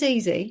not always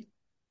easy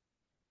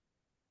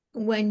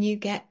when you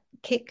get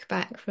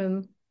kickback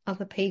from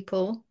other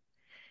people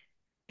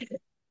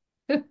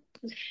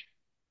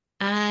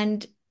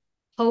and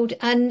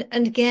and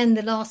again,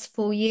 the last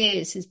 4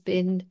 years has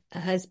been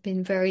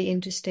very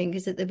interesting,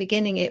 because at the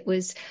beginning it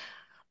was,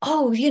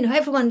 oh,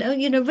 everyone,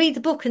 read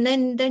the book, and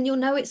then you'll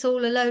know it's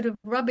all a load of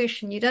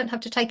rubbish and you don't have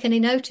to take any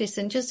notice,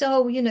 and just,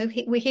 oh,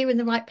 we're here in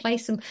the right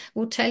place and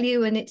we'll tell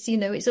you, and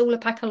it's all a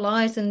pack of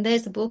lies, and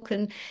there's the book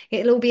and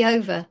it'll all be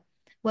over.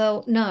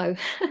 Well, no.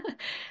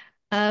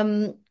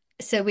 um,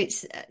 so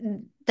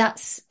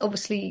that's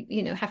obviously,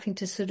 having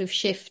to sort of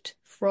shift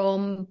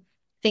from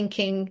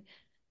thinking,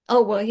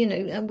 oh, well,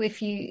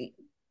 if you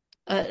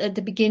at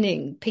the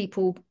beginning,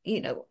 people,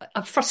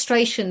 a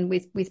frustration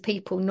with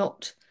people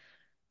not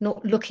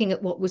looking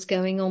at what was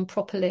going on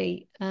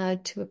properly,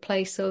 to a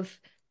place of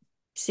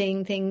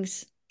seeing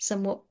things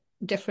somewhat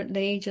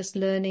differently, just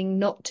learning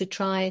not to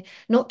try,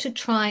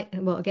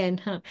 well,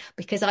 again,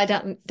 because I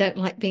don't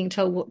like being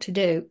told what to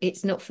do.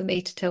 It's not for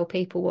me to tell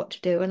people what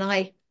to do, and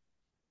I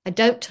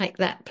don't take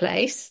that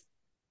place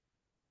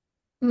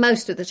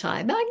most of the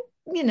time.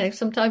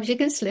 Sometimes you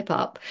can slip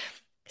up.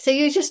 So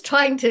you're just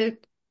trying to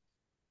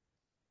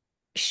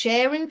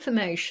share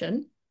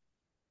information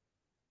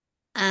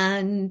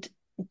and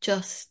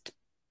just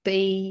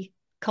be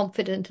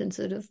confident and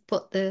sort of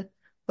put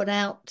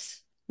out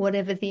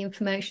whatever the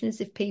information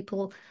is, if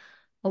people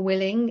are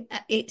willing.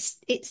 It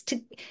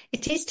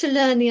is to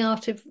learn the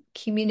art of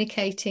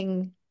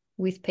communicating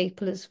with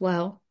people as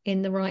well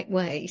in the right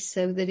way,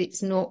 so that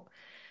it's not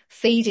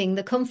feeding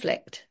the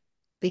conflict,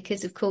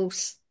 because of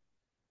course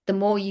the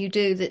more you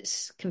do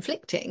that's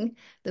conflicting,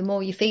 the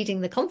more you're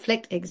feeding the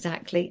conflict.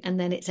 Exactly. And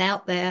then it's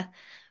out there,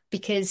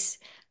 because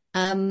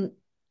I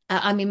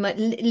mean,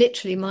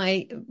 literally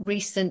my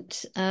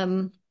recent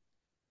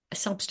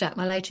Substack,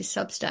 my latest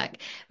Substack,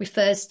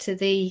 refers to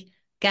the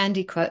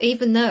Gandhi quote,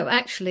 even though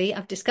actually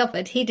I've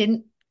discovered he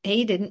didn't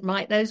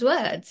write those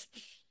words,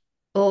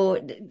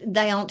 or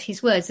they aren't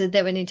his words,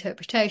 they're an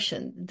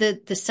interpretation.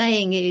 The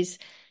saying is,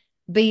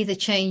 be the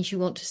change you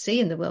want to see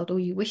in the world, or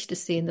you wish to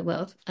see in the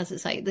world. As I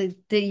say,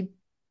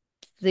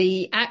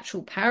 the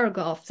actual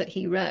paragraph that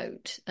he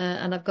wrote,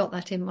 and I've got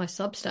that in my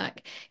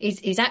Substack,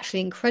 is actually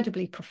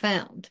incredibly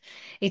profound.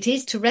 It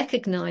is to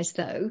recognize,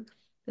 though,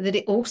 that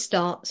it all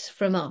starts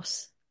from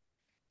us.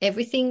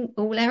 Everything,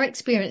 all our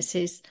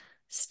experiences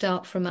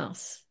start from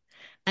us.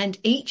 And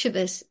each of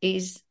us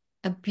is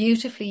a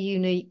beautifully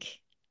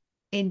unique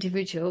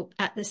individual.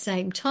 At the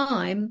same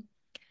time,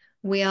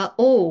 we are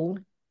all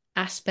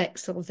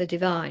aspects of the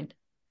divine.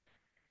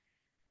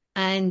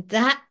 And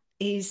that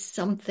is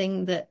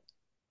something that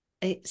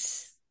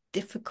it's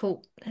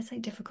difficult. I say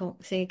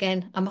difficult. See,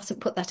 again, I mustn't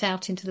put that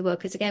out into the world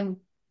because, again,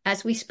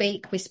 as we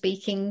speak, we're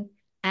speaking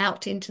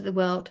out into the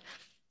world.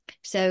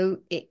 So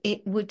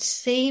it would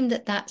seem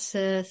that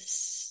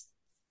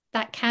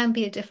that can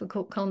be a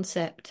difficult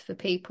concept for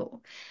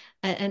people.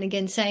 And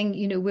again, saying,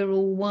 we're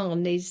all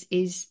one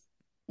is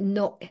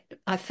not,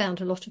 I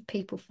found a lot of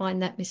people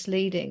find that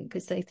misleading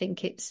because they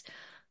think it's,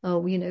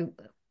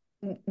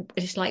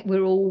 it's like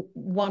we're all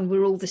one,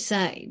 we're all the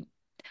same,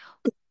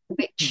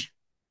 which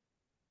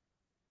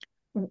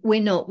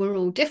we're not. We're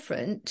all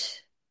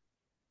different.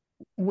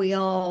 We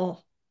are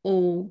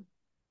all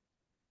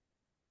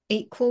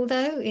equal,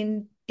 though,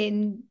 in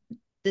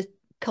the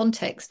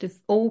context of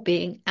all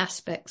being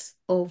aspects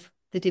of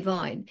the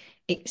divine,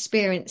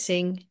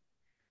 experiencing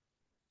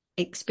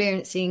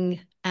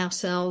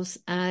ourselves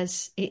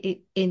as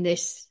in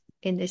this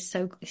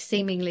so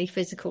seemingly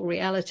physical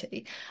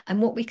reality,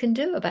 and what we can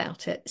do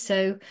about it.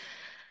 So,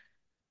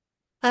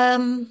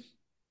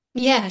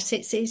 yes,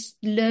 it's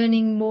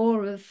learning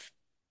more of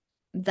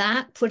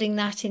that, putting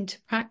that into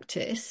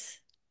practice,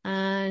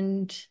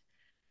 and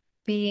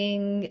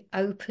being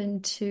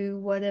open to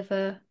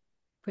whatever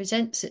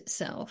presents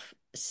itself.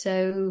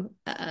 So,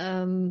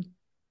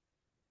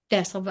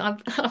 yes,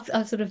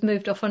 I've sort of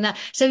moved off on that.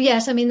 So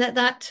yes, I mean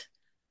that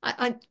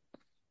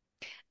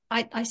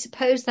I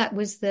suppose that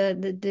was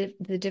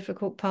the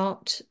difficult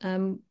part,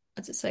 as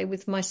I say,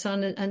 with my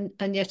son,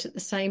 and yet at the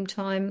same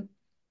time,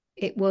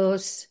 it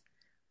was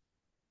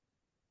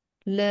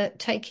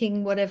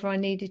taking whatever I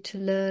needed to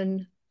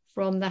learn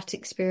from that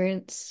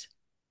experience,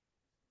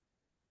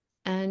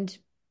 and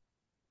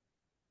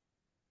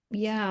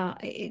yeah,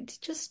 it's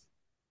just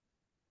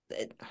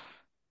it's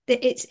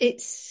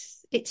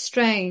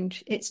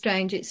strange. It's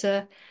strange.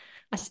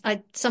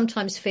 I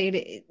sometimes feel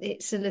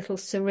it's a little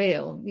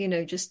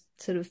surreal, just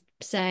sort of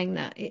saying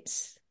that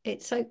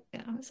so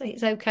I would say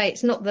it's okay.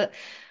 It's not that,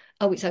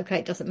 oh, it's okay,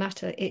 it doesn't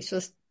matter. It's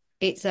just,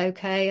 it's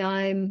okay.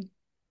 I'm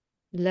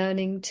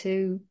learning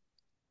to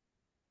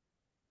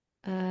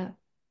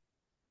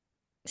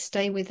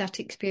stay with that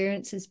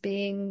experience as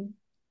being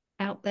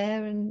out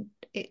there, and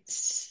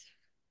it's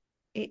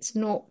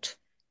not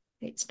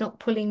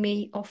pulling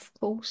me off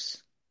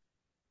course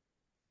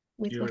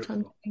with what I'm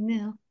Beautiful. doing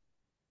now.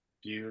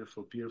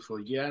 Beautiful, beautiful.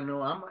 Yeah,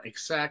 no, I'm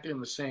exactly in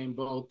the same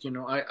boat.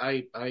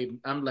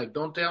 I'm like,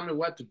 don't tell me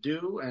what to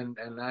do, and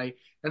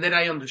then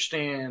I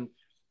understand.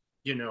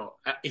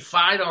 If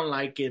I don't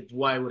like it,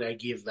 why would I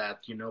give that?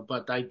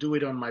 But I do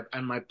it on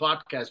my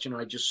podcast.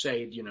 I just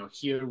say,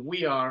 here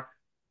we are,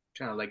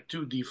 kind of like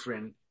two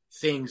different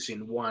things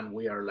in one.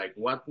 We are like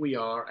what we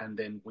are, and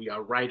then we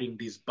are writing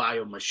these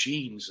bio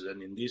machines,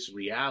 and in this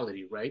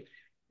reality, right?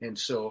 And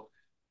so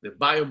the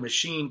bio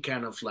machine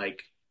kind of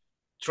like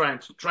trying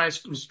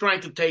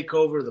to take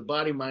over the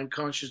body mind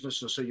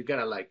consciousness, and so you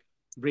gotta like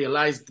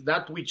realize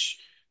that which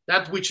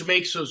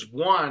makes us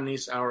one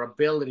is our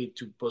ability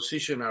to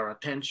position our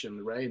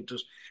attention, right?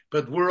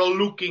 But we're all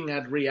looking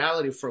at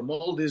reality from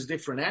all these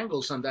different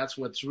angles, and that's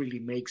what really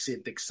makes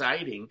it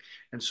exciting.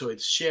 And so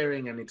it's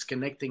sharing and it's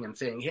connecting and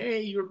saying,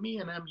 hey, you're me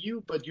and I'm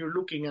you, but you're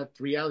looking at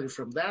reality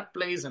from that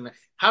place, and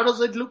how does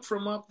it look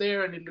from up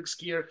there? And it looks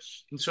here.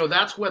 And so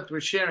that's what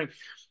we're sharing.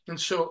 And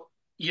so,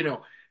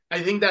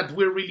 I think that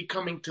we're really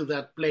coming to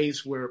that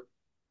place where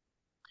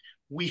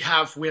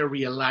we're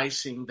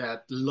realizing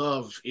that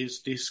love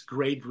is this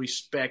great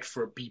respect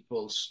for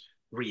people's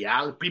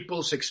reality,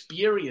 people's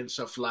experience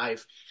of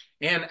life.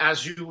 And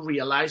as you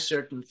realize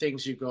certain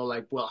things, you go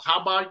like, well,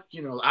 how about,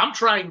 I'm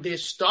trying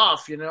this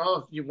stuff, you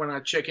want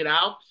to check it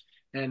out,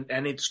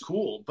 and it's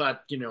cool.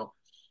 But,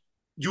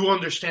 you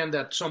understand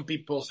that some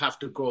people have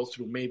to go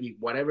through maybe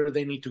whatever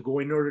they need to go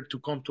in order to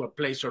come to a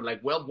place, or like,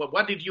 well,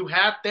 what did you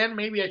have then?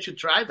 Maybe I should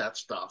try that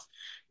stuff,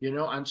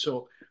 and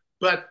so,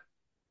 but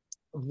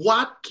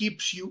what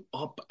keeps you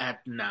up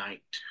at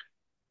night?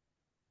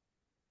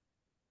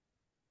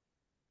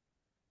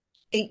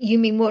 You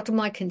mean, what am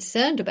I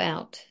concerned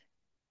about?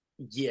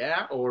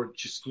 Yeah, or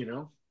just,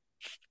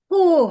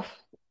 Oh,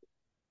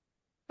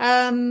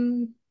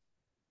 um,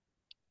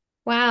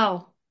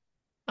 wow.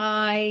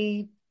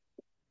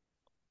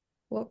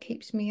 What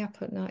keeps me up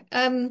at night?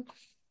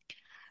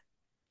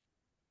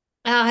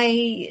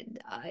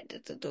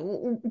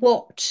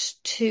 What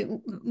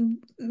to,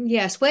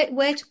 yes,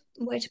 where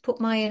to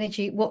put my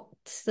energy?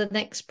 What's the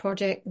next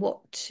project?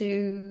 What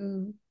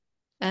to,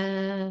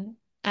 and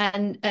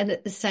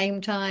at the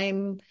same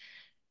time,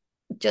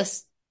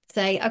 just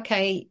say,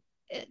 okay,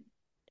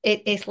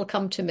 it'll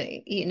come to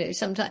me.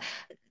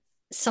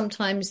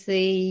 Sometimes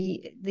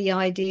the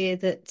idea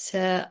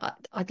that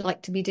I'd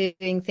like to be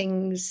doing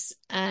things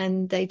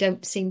and they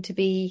don't seem to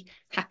be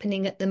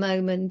happening at the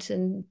moment,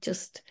 and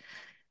just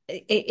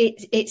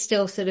it's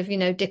still sort of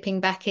dipping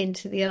back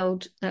into the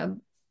old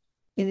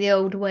the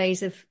old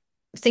ways of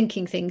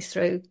thinking things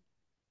through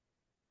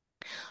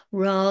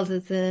rather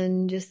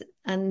than just,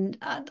 and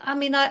I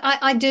mean,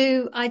 I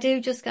do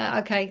just go,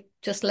 okay,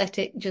 just let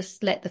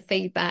the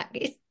feedback.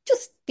 It's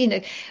just,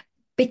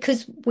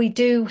 because we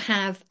do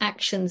have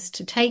actions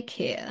to take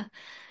here.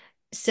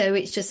 So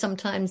it's just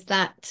sometimes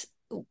that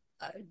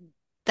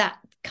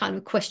kind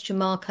of question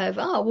mark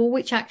over, oh, well,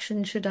 which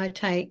action should I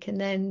take? And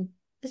then,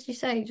 as you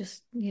say,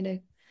 just,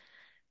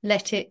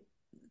 let it,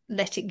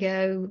 let it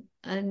go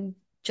and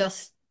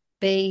just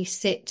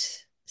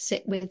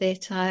sit with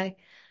it.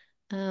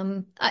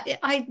 Um, I,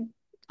 I,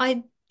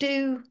 I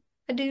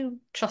I do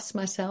trust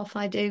myself.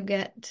 I do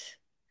get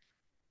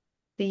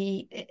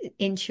the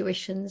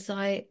intuitions.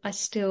 I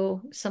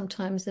still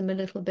sometimes am a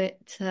little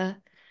bit uh,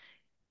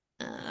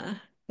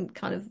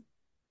 kind of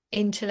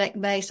intellect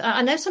based.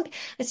 I know some.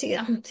 See,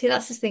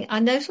 that's the thing. I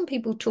know some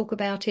people talk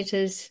about it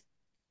as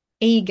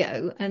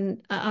ego,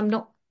 and I'm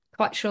not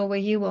quite sure where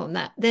you are on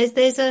that.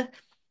 There's a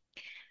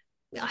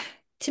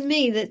to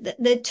me that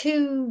there are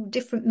two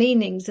different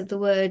meanings of the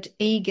word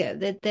ego.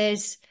 That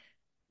there's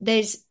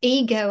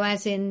ego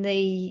as in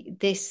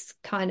this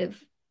kind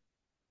of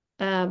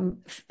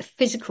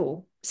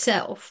physical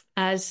self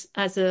as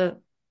a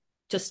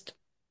just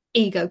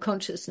ego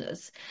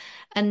consciousness,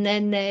 and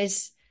then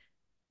there's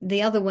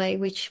the other way,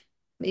 which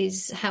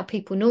is how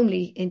people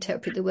normally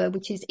interpret the word,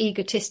 which is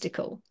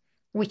egotistical,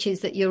 which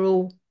is that you're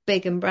all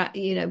big and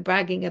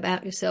bragging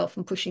about yourself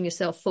and pushing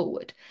yourself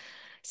forward.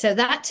 So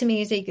that to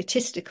me is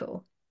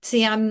egotistical.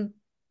 See, I'm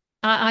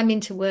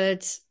into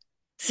words,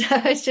 so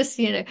it's just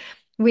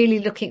really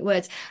looking at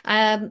words.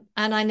 And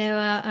I know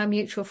our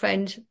mutual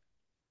friend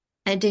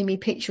Dimi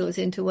Pitchell is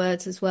into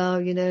words as well,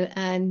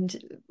 and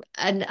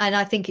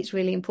I think it's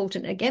really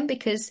important again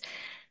because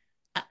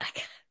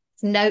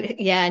no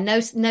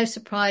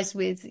surprise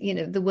with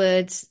the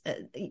words,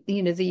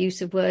 the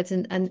use of words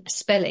and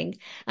spelling.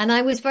 And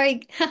I was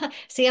very I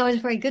was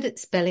very good at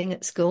spelling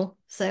at school,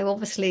 so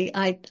obviously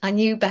I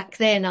knew back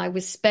then I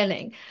was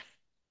spelling,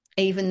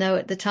 even though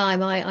at the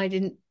time I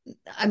didn't.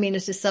 I mean,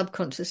 at a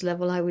subconscious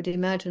level, I would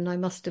imagine I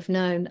must have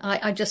known.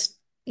 I just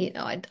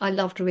I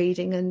loved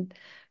reading, and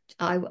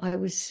I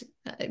was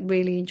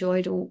really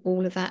enjoyed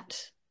all of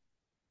that.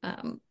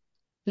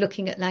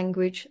 Looking at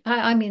language.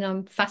 I mean,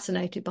 I'm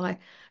fascinated by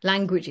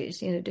languages,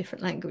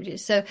 different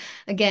languages. So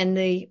again,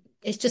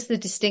 it's just the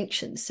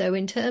distinction. So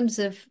in terms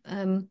of,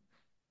 so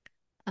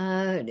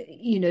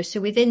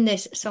within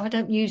this, so I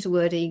don't use the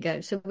word ego.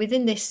 So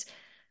within this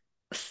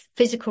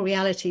physical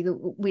reality that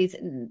with,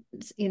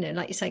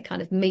 like you say,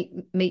 kind of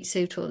meat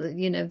suit or,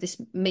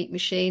 this meat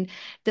machine,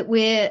 that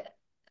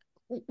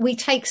we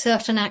take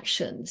certain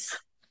actions.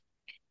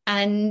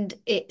 And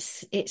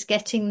it's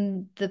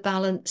getting the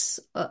balance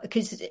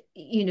because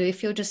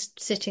if you're just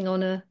sitting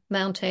on a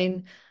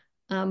mountain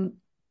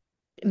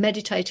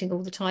meditating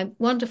all the time,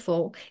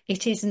 wonderful.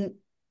 It isn't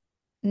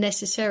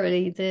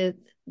necessarily the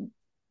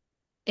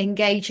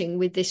engaging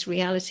with this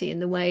reality in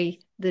the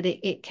way that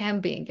it can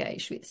be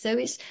engaged with. So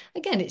it's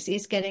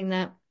getting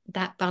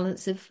that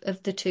balance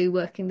of the two,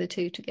 working the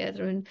two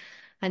together,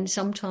 and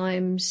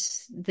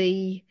sometimes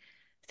the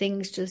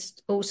things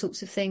just all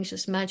sorts of things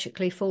just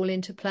magically fall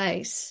into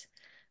place,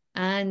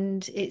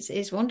 and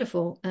it's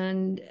wonderful.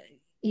 And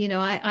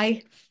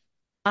I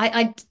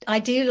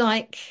do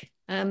like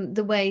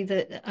the way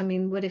that, I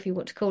mean, whatever you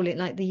want to call it,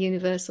 like the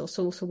universal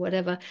source or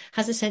whatever,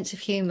 has a sense of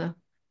humor,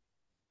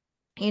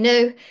 and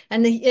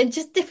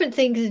just different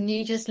things, and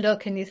you just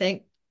look and you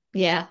think,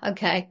 yeah,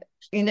 okay,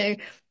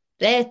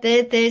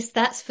 there's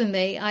that's for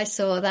me. I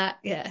saw that,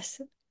 yes.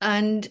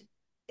 And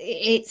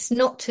it's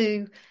not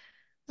to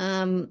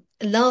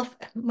laugh.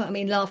 Well, I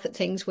mean, laugh at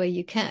things where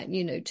you can,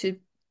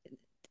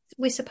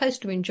 we're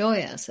supposed to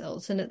enjoy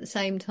ourselves, and at the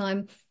same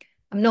time,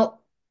 I'm not,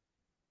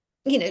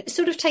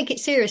 sort of take it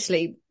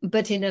seriously,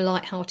 but in a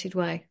light-hearted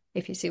way,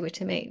 if you see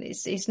what I mean.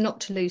 It's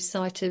not to lose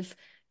sight of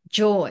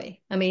joy.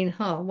 I mean,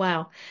 oh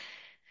wow,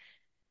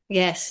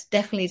 yes,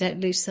 definitely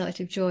don't lose sight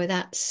of joy.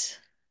 That's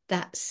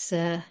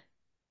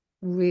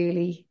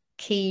really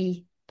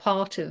key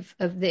part of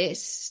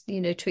this,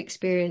 to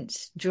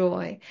experience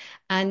joy.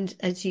 And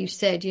as you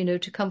said,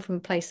 to come from a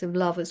place of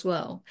love as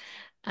well.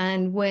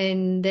 And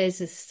when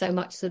there's so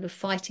much sort of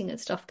fighting and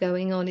stuff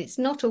going on, it's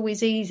not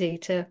always easy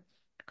to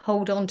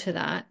hold on to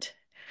that.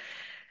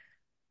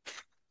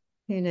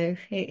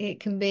 It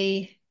can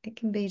be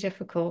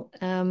difficult.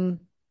 That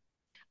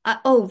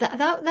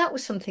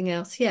was something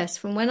else. Yes,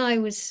 from when I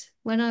was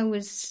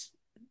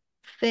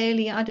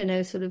fairly, I don't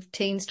know, sort of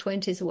teens,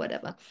 20s or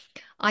whatever,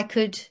 I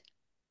could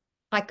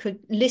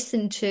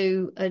listen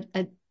to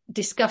a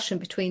discussion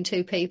between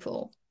two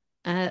people,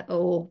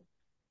 or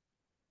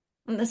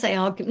let's say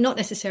argument, not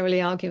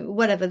necessarily argument,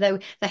 whatever. They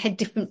had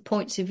different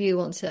points of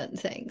view on certain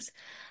things,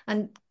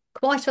 and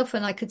quite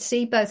often I could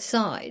see both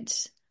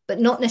sides, but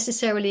not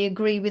necessarily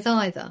agree with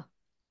either.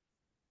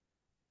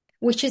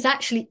 Which is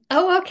actually,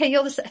 oh, okay,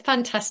 you're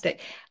fantastic,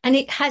 and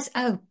it has,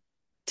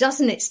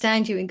 doesn't it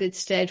stand you in good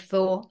stead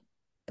for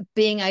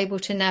being able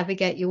to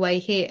navigate your way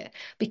here,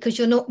 because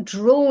you're not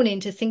drawn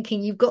into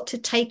thinking you've got to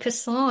take a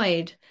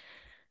side.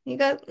 You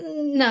go,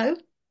 no,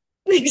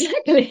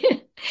 exactly,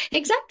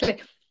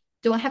 exactly.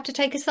 Do I have to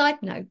take a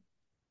side? No.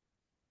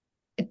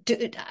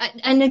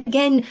 And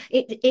again,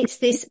 it's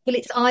this, well,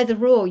 it's either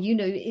or,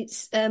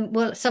 it's,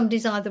 well,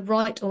 somebody's either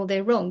right or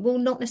they're wrong. Well,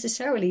 not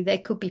necessarily. There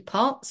could be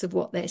parts of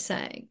what they're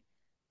saying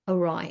are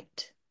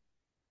right.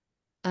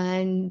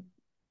 And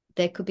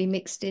there could be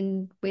mixed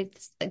in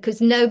with, because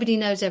nobody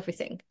knows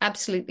everything,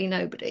 absolutely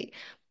nobody.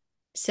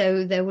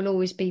 So there will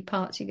always be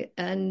parts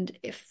and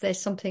if there's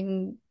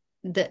something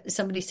that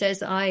somebody says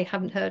that I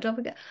haven't heard of,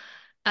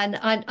 and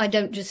I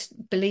don't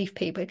just believe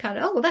people, kind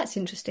of, oh, well, that's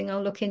interesting.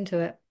 I'll look into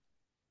it.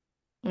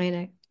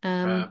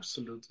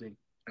 Absolutely,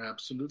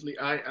 absolutely.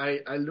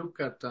 I look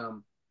at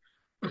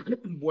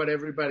what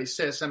everybody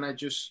says, and I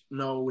just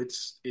know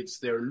it's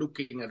they're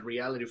looking at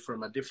reality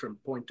from a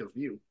different point of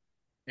view.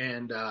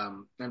 And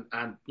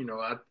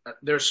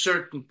there's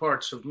certain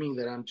parts of me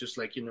that I'm just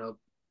like,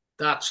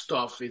 that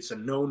stuff is a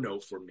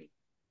no for me.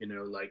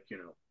 Like,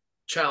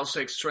 child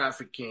sex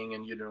trafficking,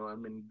 and I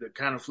mean, the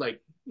kind of like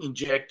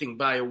injecting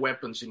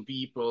bioweapons in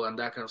people and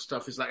that kind of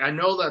stuff is like, I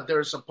know that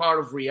there's a part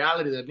of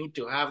reality that need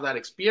to have that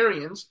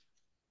experience.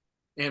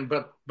 And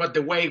but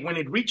the way when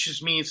it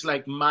reaches me, it's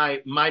like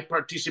my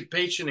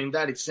participation in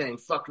that is saying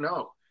fuck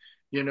no,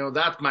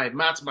 that's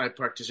my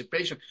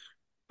participation.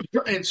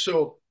 And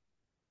so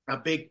a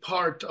big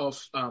part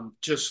of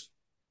just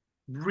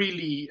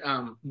really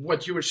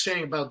what you were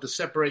saying about the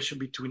separation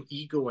between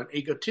ego and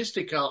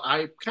egotistical,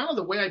 I kind of,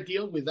 the way I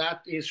deal with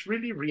that is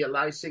really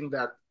realizing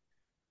that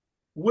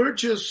we're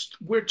just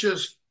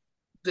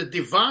the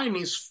divine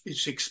is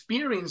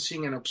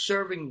experiencing and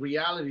observing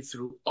reality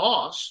through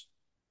us,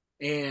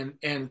 and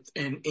in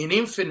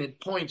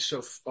infinite points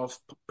of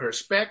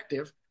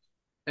perspective,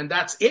 and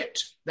that's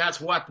it.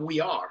 That's what we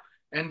are.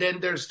 And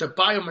then there's the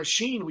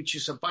biomachine, which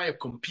is a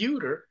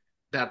biocomputer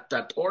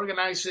that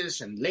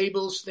organizes and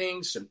labels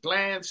things and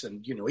plans,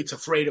 and it's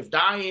afraid of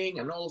dying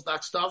and all of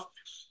that stuff.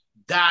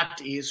 That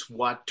is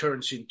what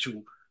turns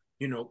into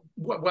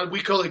what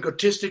we call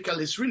egotistical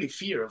is really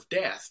fear of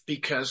death,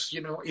 because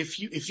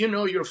if you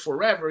know you're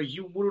forever,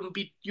 you wouldn't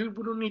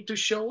need to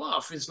show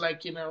off. It's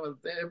like,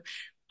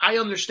 I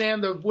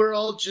understand that we're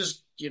all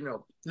just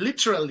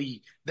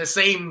literally the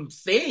same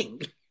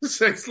thing.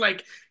 So it's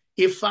like,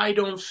 if I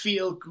don't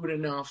feel good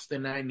enough,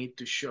 then I need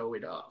to show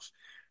it off.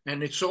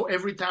 And it's so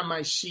every time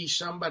I see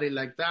somebody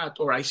like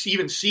that, or I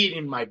even see it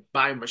in my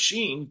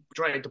biomachine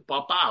trying to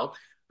pop out,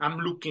 I'm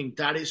looking,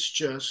 that is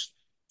just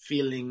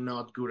feeling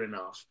not good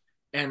enough.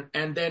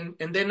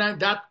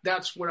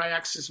 That's where I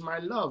access my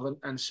love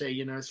and say,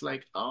 it's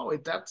like, oh,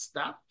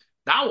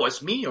 that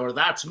was me, or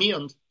that's me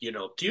on,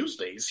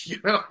 Tuesdays,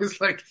 it's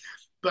like,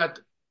 but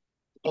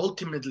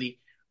ultimately,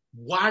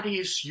 what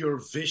is your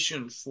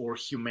vision for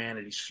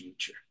humanity's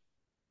future?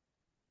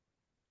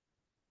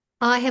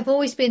 I have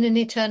always been an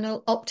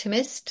eternal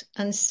optimist,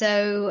 and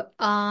so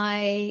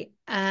I'm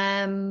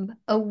not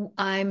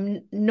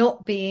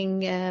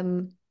being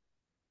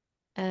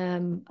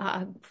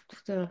I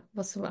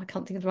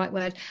can't think of the right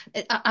word.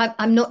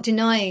 I'm not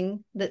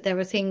denying that there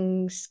are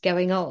things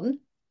going on.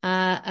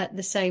 At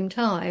the same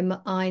time,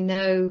 I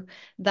know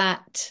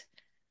that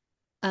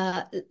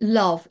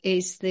love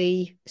is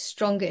the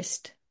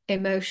strongest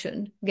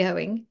emotion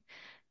going.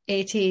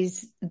 It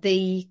is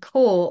the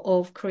core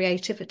of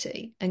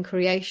creativity and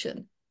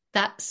creation.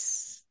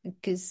 That's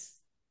because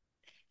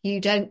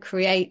you don't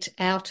create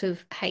out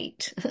of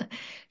hate.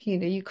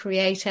 You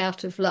create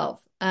out of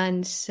love.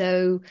 And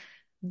so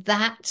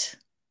that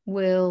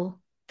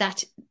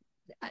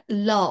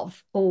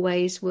love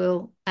always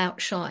will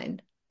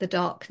outshine the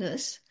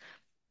darkness.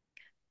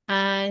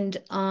 And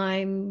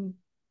I'm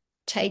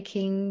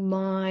taking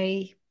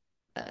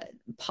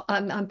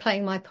I'm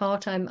playing my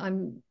part.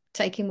 I'm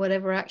taking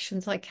whatever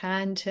actions I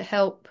can to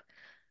help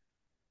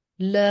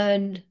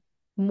learn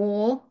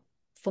more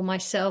for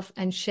myself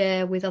and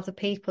share with other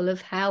people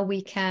of how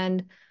we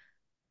can,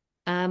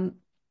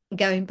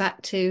 going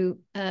back to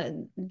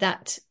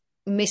that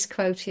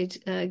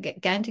misquoted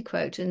Gandhi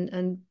quote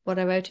and what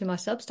I wrote in my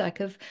Substack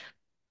of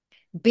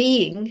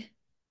being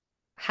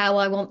how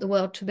I want the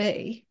world to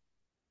be,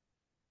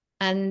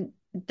 and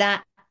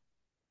that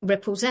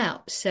ripples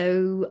out.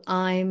 So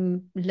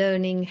I'm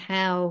learning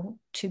how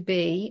to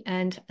be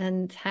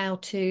and how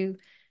to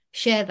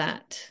share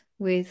that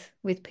with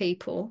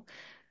people.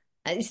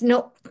 It's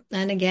not,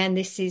 and again,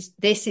 this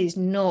is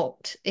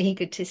not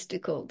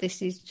egotistical.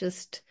 This is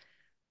just,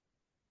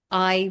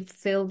 I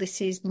feel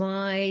this is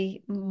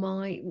what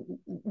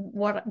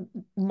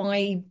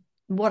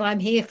I'm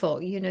here for,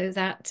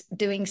 that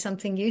doing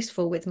something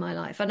useful with my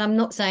life. And I'm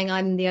not saying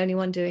I'm the only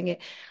one doing it.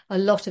 A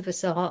lot of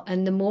us are.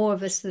 And the more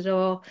of us that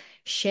are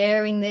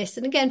sharing this,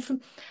 and again,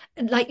 from,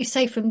 like you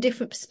say, from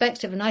different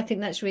perspective. And I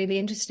think that's really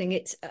interesting.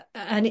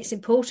 And it's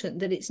important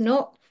that it's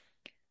not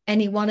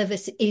any one of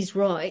us is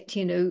right,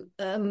 and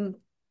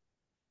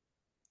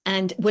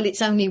well,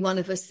 it's only one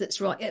of us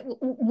that's right.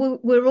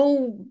 We're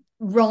all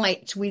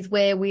right with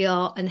where we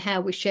are and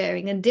how we're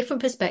sharing, and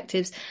different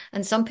perspectives.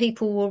 And some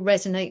people will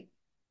resonate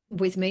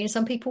with me, and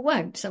some people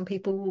won't. Some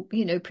people,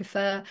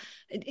 prefer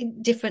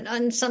different,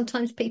 and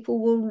sometimes people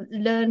will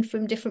learn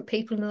from different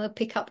people and they'll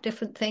pick up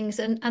different things,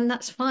 and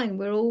that's fine.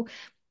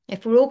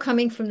 If we're all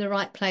coming from the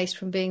right place,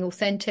 from being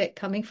authentic,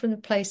 coming from the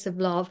place of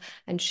love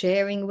and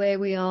sharing where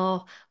we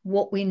are,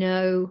 what we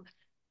know,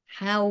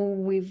 how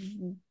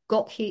we've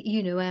got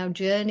here, our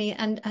journey,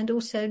 and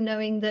also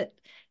knowing that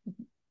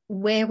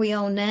where we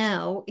are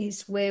now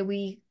is where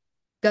we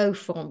go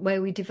from,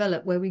 where we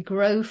develop, where we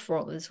grow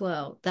from as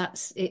well.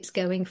 It's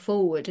going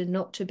forward, and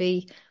not to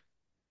be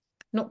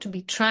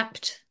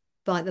trapped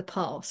by the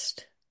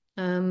past.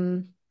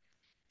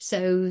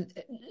 So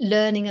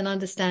learning and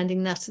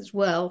understanding that as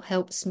well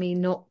helps me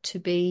not to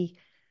be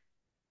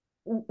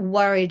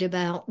worried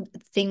about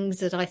things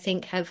that I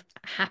think have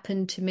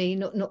happened to me,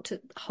 not to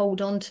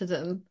hold on to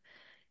them.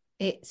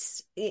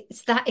 It's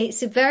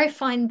a very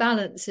fine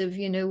balance of,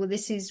 well,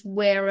 this is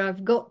where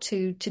I've got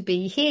to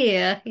be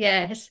here,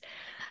 yes,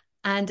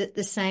 and at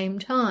the same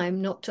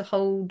time not to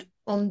hold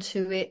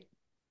onto it,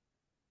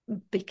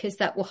 because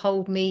that will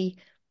hold me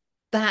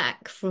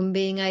back from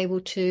being able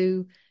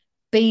to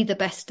be the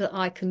best that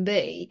I can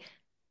be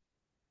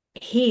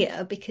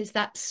here, because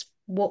that's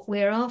what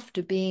we're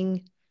after,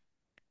 being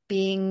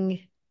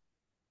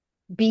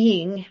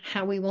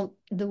how we want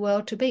the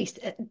world to be,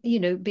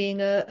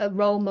 being a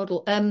role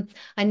model.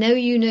 I know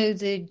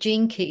the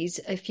Gene Keys,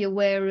 if you're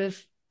aware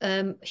of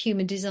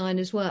human design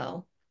as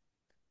well.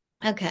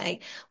 Okay,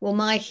 well,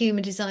 my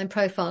human design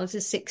profile is a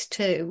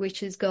 6-2, which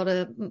has got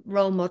a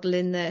role model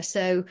in there.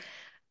 So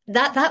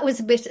that was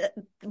a bit,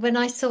 when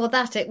I saw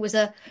that, it was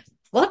a,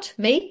 what,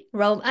 me?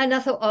 Role? And I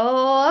thought,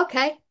 oh,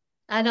 okay.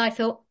 And I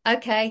thought,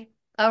 okay,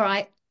 all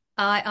right.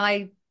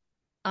 I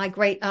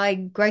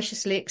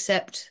graciously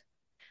accept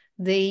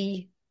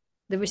the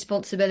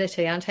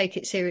responsibility. I take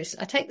it serious.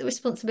 I take the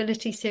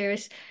responsibility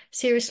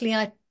seriously.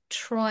 I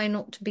try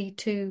not to be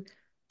too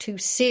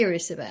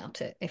serious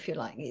about it, if you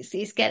like.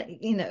 It's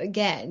getting,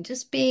 again,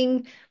 just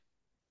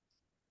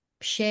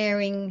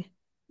sharing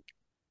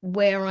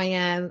where I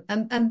am,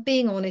 and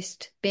being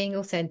honest, being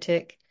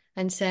authentic,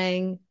 and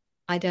saying,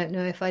 I don't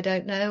know if I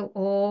don't know,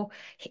 or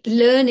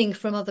learning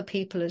from other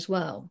people as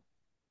well,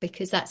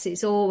 because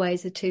it's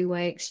always a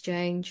two-way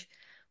exchange.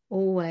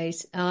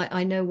 Always.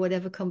 I know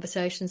whatever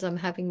conversations I'm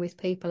having with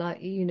people, I'm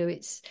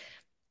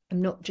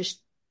not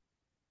just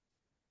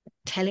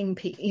telling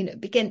people,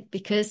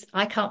 because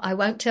I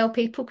won't tell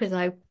people, because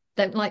I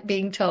don't like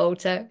being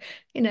told. So,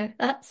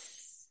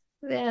 that's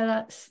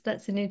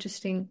an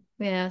interesting,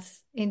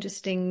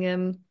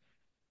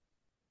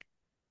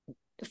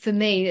 for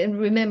me. And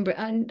remember,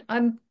 and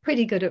I'm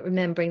pretty good at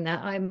remembering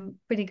that. I'm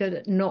pretty good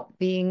at not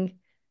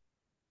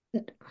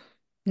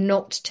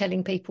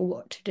telling people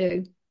what to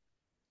do.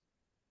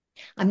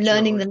 I'm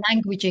learning the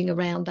languaging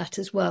around that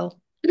as well.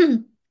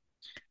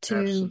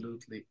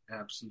 Absolutely.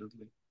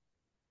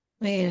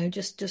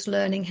 Just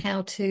learning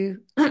how to,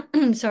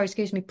 sorry,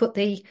 excuse me, put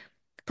the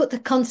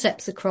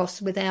concepts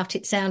across without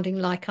it sounding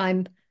like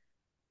I'm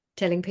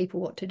telling people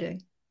what to do.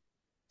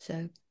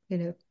 So,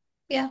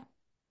 yeah,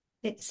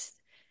 it's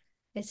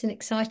an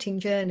exciting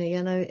journey.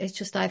 It's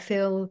just, I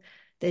feel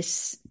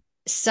there's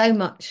so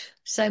much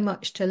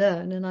to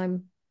learn, and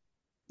I'm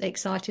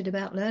excited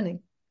about learning.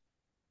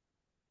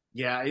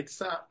 Yeah, it's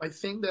I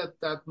think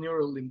that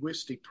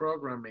neuro-linguistic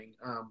programming,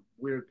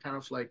 we're kind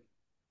of like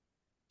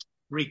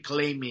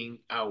reclaiming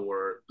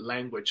our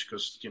language,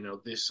 because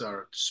this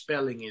our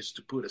spelling is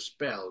to put a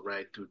spell,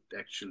 right, to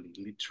actually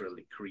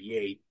literally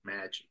create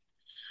magic.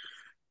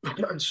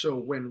 And so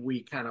when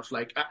we kind of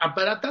like,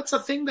 but that's a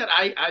thing that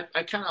I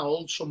kind of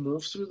also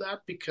move through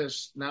that,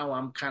 because now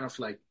I'm kind of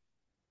like,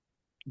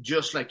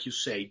 just like you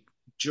say,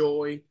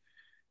 joy,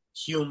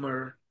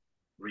 humor,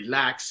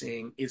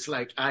 relaxing. It's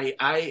like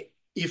I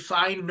if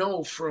I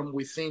know from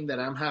within that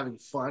I'm having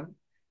fun,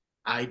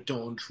 I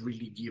don't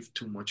really give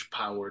too much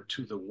power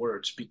to the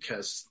words,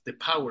 because the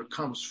power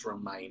comes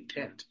from my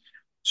intent.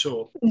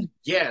 So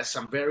yes,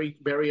 I'm very,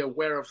 very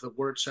aware of the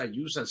words I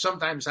use, and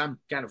sometimes I'm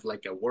kind of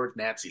like a word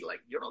Nazi,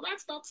 like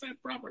that's not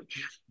said properly.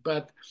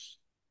 But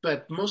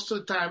most of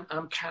the time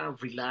I'm kind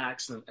of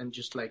relaxed, and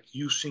just like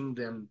using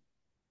them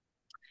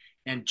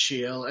and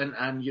chill, and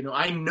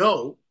I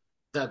know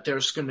that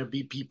there's going to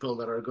be people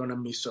that are going to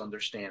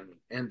misunderstand me,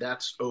 and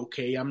that's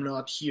okay. I'm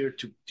not here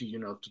to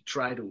to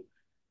try to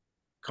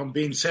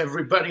convince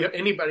everybody or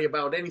anybody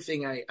about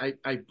anything. I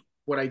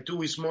what I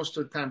do is most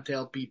of the time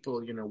tell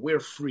people, we're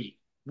free.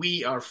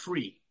 We are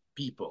free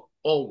people,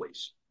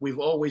 always. We've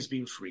always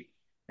been free.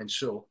 And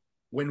so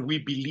when we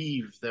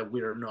believe that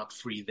we're not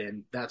free,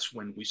 then that's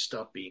when we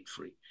stop being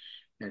free.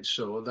 And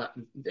so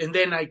and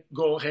then I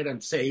go ahead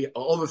and say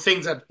all the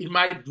things that it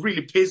might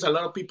really piss a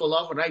lot of people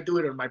off, and I do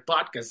it on my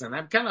podcast, and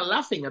I'm kind of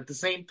laughing at the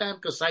same time,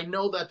 because I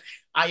know that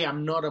I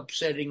am not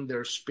upsetting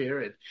their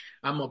spirit.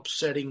 I'm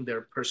upsetting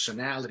their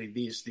personality,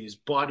 this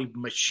body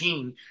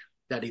machine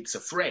that it's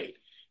afraid.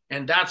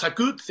 And that's a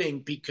good thing,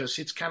 because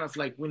it's kind of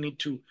like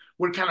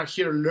we're kind of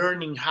here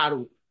learning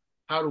how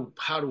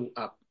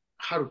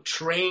to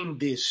train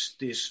this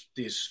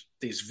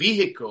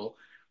vehicle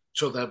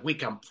so that we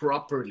can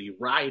properly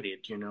ride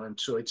it, and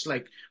so it's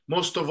like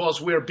most of us,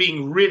 we're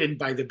being ridden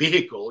by the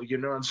vehicle,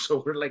 and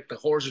so we're like the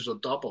horses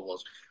on top of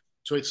us.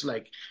 So it's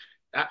like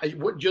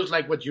just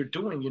like what you're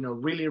doing,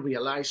 really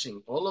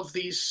realizing all of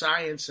these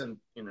science and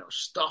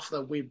stuff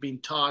that we've been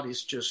taught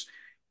is just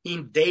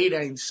in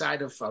data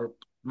inside of our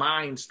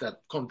minds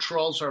that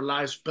controls our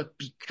lives, but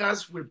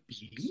because we're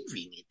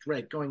believing it,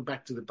 right? Going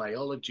back to the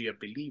biology of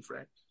belief,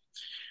 right?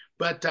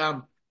 But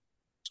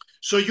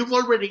so you've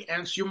already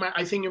answered.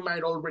 I think you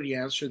might already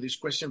answer this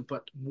question.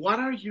 But what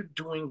are you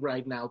doing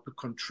right now to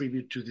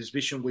contribute to this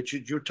vision, which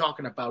you're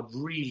talking about,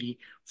 really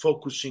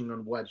focusing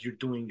on what you're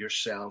doing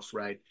yourself,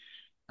 right?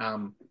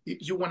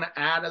 You want to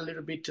add a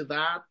little bit to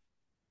that?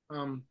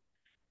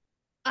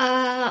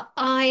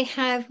 I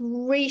have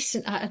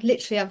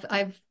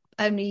I've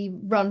only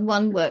run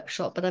one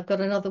workshop, but I've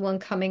got another one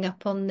coming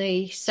up on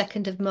the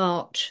 2nd of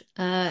March.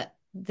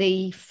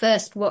 The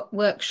first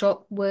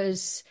workshop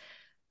was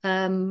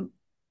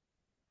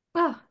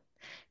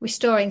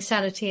restoring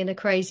sanity in a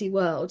crazy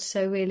world.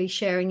 So really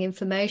sharing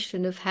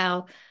information of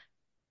how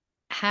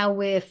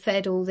we're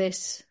fed all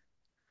this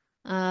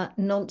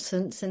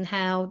nonsense and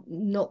how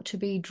not to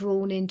be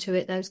drawn into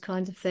it, those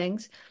kinds of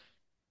things.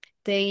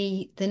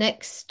 The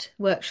next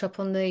workshop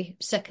on the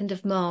 2nd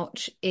of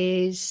March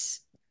is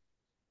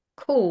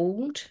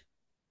called,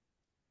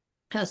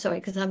 oh sorry,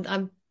 because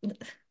I'm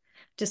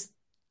just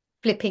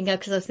flipping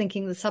because I was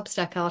thinking the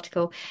Substack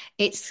article.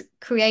 It's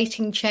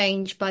Creating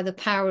Change by the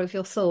Power of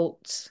Your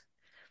Thoughts.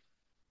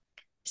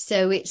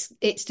 So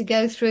it's to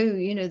go through,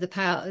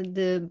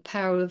 the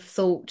power of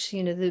thought,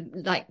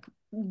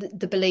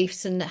 the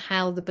beliefs and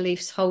how the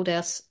beliefs hold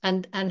us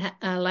and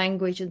our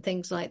language and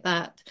things like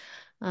that.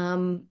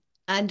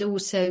 And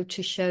also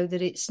to show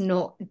that it's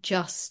not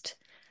just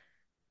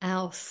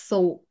our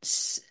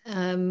thoughts,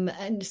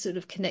 and sort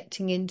of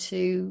connecting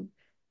into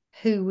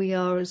who we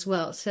are as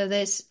well. So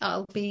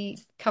I'll be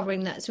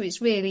covering that. So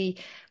it's really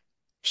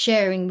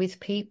sharing with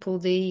people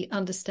the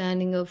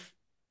understanding of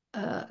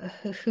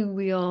who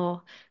we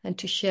are, and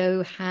to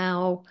show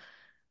how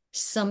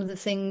some of the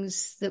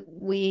things that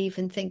we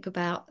even think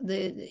about,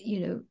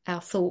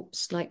 our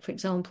thoughts, like for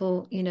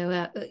example,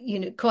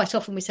 quite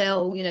often we say,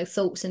 oh,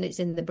 thoughts and it's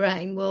in the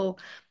brain. Well,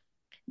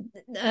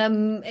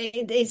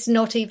 it's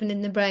not even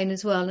in the brain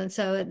as well. And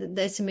so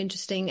there's some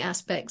interesting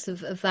aspects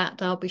of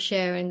that I'll be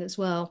sharing as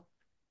well.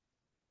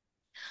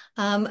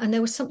 And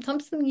there was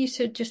something you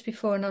said just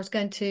before, and I was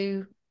going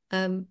to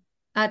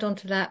add on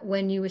to that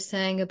when you were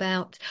saying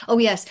about,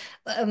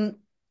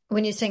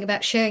 when you're saying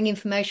about sharing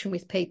information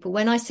with people.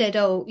 When I said,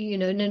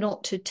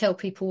 not to tell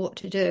people what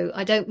to do,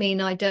 I don't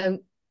mean I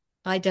don't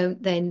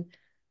then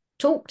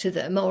talk to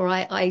them, or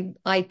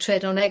I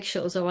tread on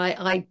eggshells, or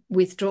I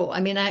withdraw. I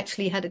mean, I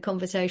actually had a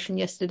conversation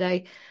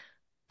yesterday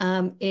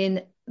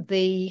in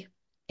a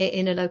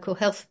local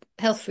health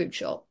food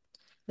shop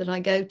that I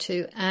go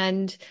to,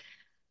 and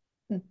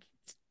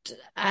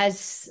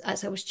as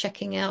I was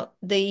checking out,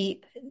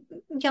 the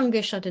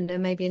youngish, I don't know,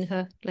 maybe in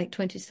her late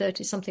 20s,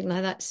 30s, something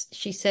like that,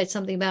 she said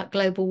something about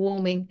global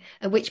warming,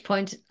 at which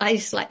point I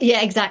was like,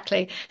 yeah,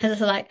 exactly. And I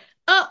was like,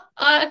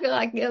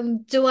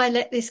 do I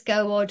let this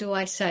go or do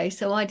I say?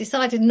 So I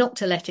decided not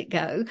to let it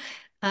go.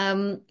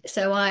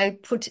 So I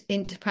put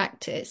into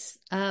practice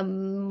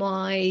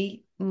my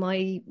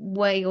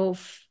way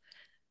of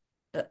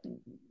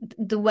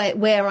the way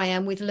where I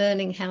am with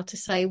learning how to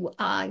say,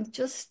 I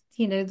just,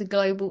 the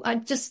global, I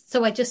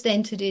just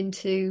entered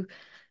into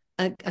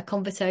a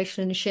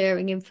conversation,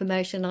 sharing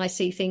information. I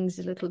see things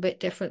a little bit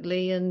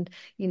differently, and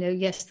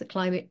yes, the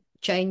climate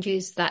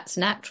changes, that's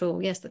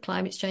natural. Yes, the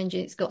climate's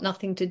changing, it's got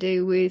nothing to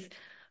do with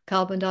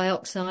carbon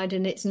dioxide,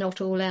 and it's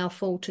not all our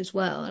fault as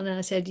well. And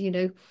I said,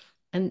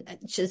 and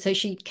so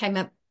she came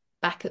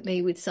back at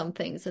me with some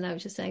things, and I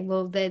was just saying,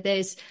 well,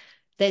 there's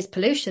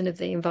pollution of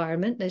the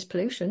environment, there's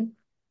pollution.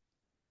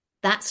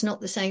 That's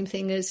not the same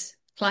thing as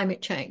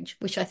climate change,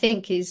 which I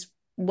think is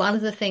one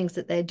of the things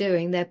that they're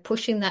doing. They're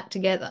pushing that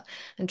together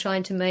and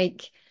trying to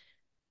make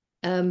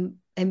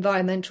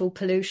environmental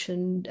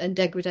pollution and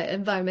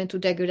environmental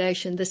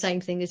degradation the same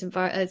thing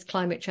as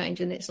climate change.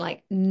 And it's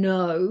like,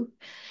 no.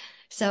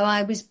 So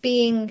I was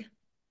being,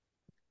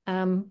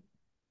 I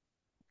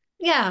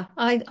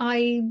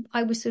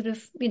was sort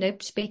of,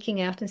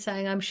 speaking out and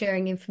saying I'm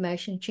sharing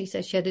information. She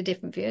said she had a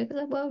different view. I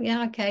said, well,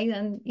 yeah, okay.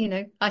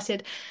 And, I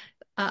said,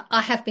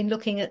 I have been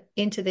looking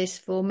into this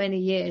for many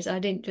years. I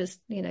didn't just,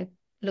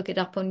 look it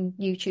up on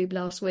YouTube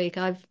last week.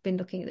 I've been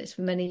looking at this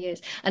for many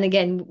years. And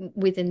again,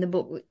 within the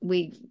book,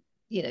 we,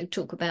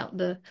 talk about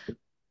the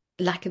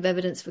lack of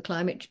evidence for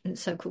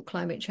so-called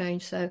climate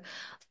change. So,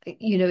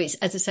 it's,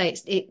 as I say,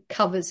 it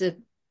covers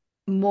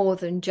more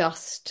than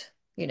just,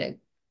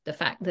 the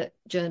fact that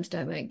germs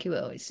don't make you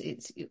ill.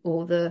 It's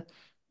or the,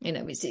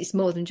 it's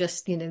more than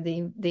just,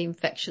 the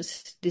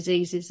infectious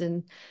diseases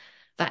and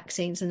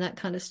vaccines and that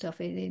kind of stuff.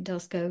 It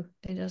does go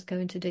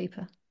into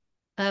deeper.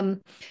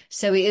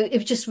 So it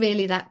was just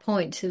really that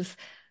point of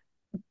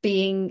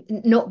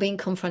not being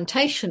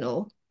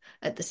confrontational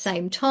at the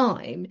same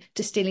time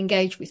to still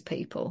engage with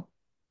people.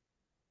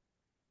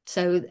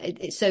 So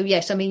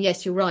yes, I mean,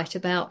 yes, you're right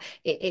about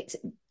it. It's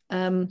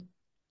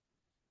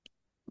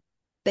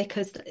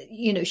because,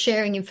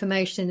 sharing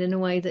information in a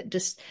way that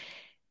just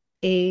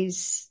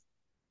is,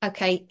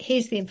 okay,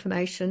 here's the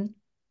information.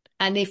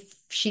 And if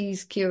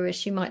she's curious,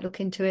 she might look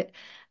into it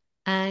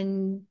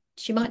and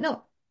she might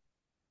not.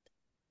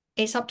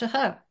 It's up to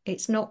her.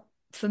 It's not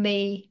for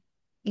me,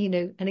 and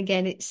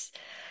again,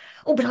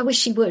 oh, but I wish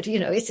she would,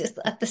 it's just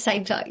at the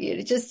same time,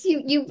 just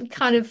you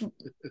kind of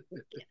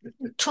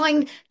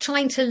trying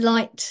to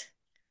light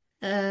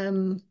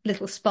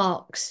little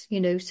sparks,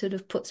 sort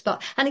of put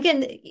spark. And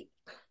again,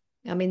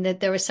 I mean,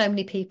 there are so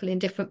many people in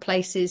different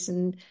places,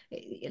 and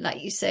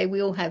like you say,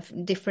 we all have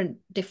different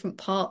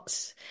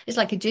parts. It's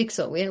like a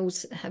jigsaw; we all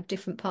have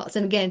different parts.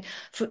 And again,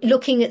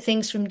 looking at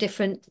things from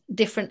different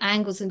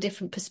angles and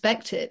different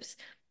perspectives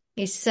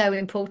is so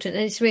important,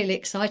 and it's really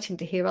exciting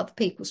to hear other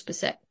people's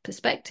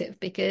perspective,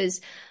 because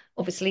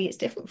obviously it's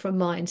different from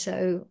mine.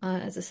 So,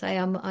 as I say,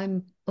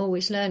 I'm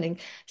always learning.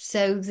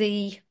 So as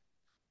I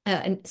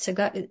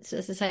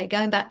say,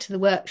 going back to the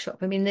workshop,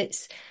 I mean,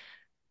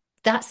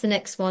 that's the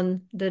next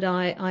one that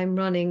I'm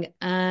running,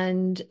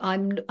 and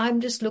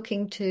I'm just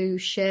looking to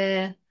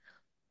share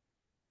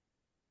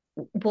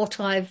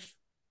what I've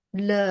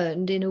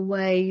learned in a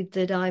way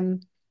that I'm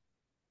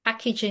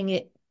packaging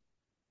it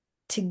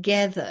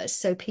together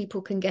so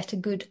people can get a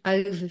good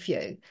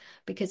overview,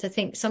 because I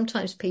think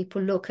sometimes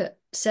people look at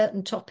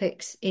certain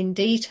topics in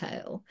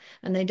detail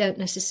and they don't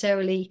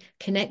necessarily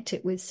connect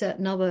it with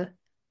certain other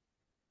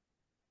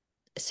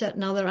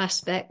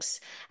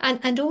aspects,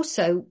 and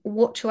also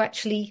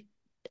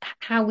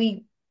how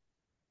we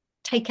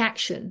take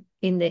action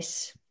in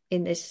this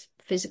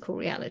physical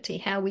reality,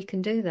 how we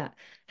can do that,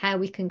 how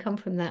we can come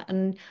from that.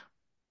 And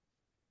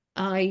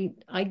I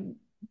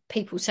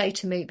people say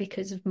to me,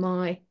 because of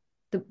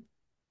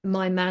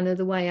my manner,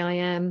 the way I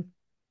am,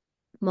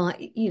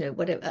 my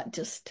whatever,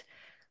 just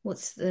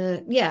what's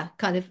the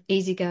kind of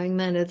easygoing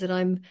manner, that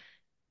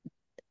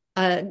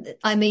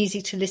I'm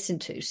easy to listen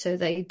to, so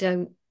they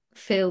don't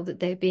feel that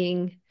they're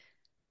being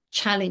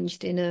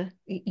challenged in a,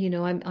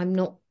 I'm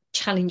not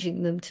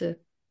challenging them to,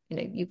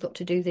 you've got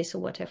to do this or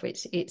whatever.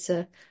 It's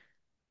a,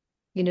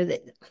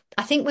 that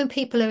I think when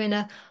people are in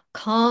a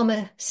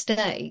calmer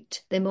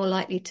state, they're more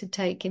likely to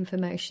take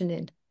information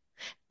in.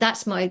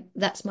 That's my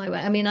way.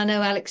 I mean, I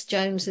know Alex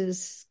Jones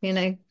has,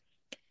 had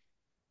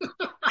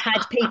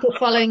people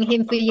following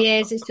him for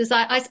years. It's just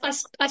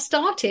I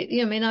started,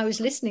 I mean, I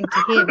was listening to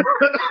him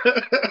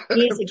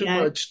years Too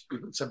ago. much.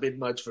 It's a bit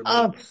much for me.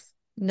 Oh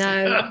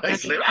no,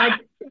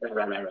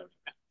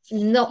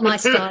 not my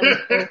style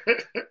at all.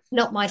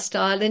 Not my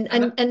style, and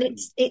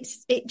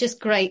it just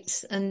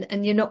grates,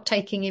 and you're not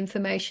taking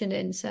information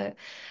in. So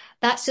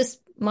that's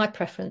just my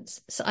preference.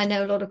 So I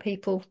know a lot of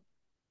people.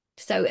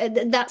 So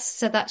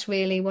that's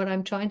really what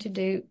I'm trying to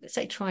do.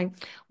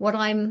 What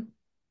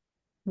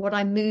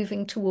I'm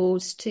moving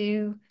towards,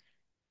 to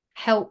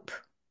help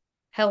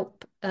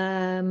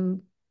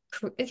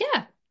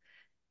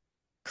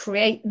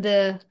create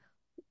the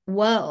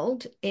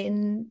world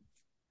in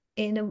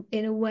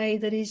a way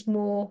that is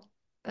more,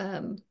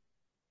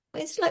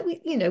 it's like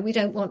we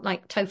don't want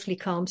like totally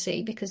calm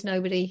sea, because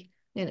nobody,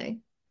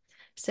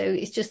 so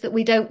it's just that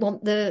we don't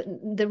want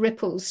the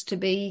ripples to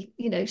be,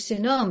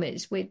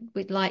 tsunamis.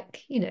 We'd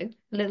like, a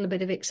little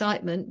bit of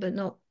excitement, but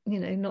not,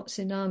 not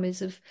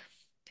tsunamis of.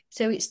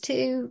 So it's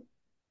to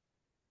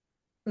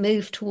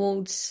move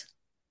towards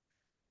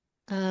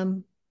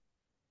um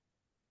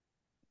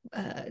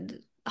uh,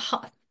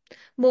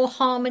 more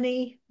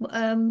harmony,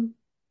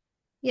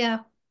 yeah.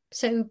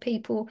 So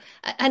people,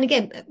 and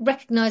again,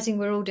 recognizing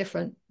we're all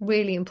different,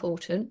 really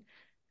important,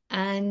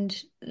 and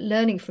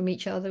learning from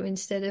each other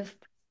instead of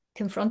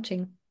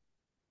confronting.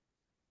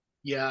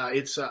 Yeah,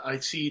 it's I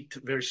see it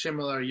very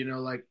similar.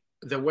 Like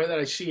the way that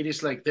I see it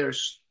is like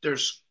there's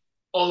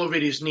all of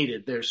it is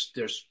needed. There's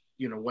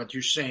what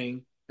you're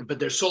saying, but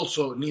there's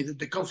also needed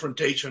the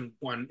confrontation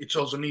one. It's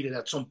also needed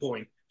at some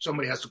point.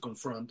 Somebody has to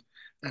confront,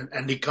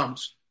 and it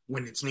comes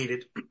when it's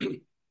needed.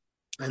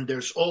 And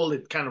there's all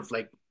it kind of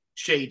like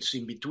shades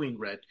in between,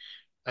 right?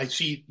 I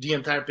see the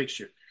entire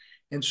picture.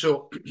 And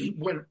so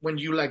when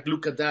you like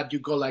look at that, you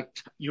go like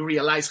you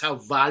realize how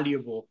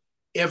valuable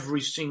every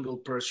single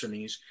person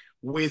is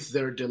with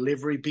their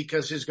delivery,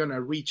 because it's going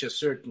to reach a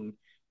certain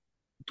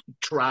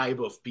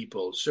tribe of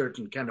people,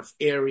 certain kind of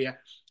area,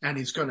 and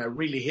it's going to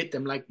really hit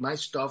them. Like my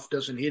stuff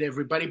doesn't hit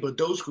everybody, but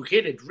those who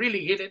hit it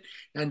really hit it.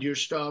 And your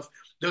stuff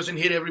doesn't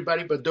hit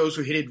everybody, but those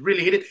who hit it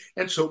really hit it.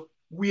 And so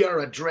we are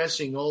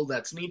addressing all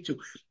that's need to.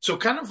 So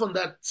kind of on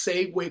that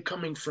segue,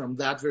 coming from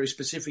that very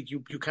specific,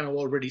 you kind of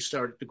already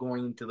started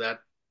going into that.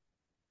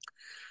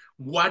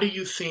 What do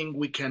you think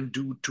we can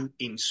do to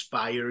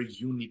inspire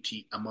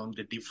unity among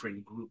the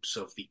different groups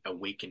of the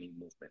awakening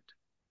movement?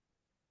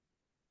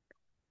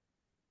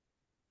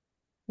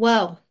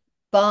 Well,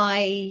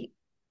 by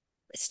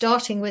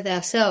starting with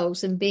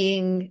ourselves and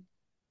being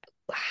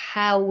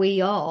how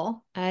we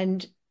are,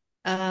 and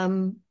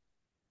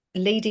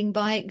leading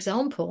by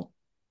example,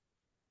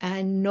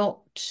 and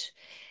not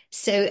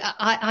So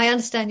I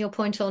understand your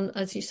point on,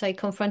 as you say,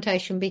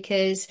 confrontation,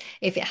 because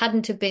if it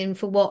hadn't have been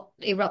for what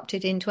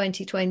erupted in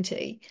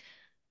 2020,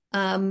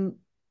 um,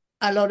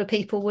 a lot of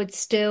people would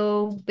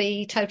still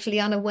be totally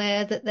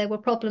unaware that there were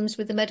problems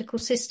with the medical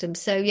system.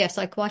 So yes,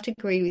 I quite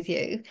agree with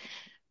you.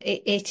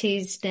 It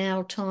is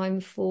now time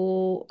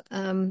for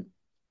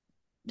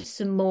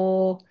some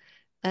more,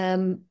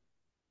 um,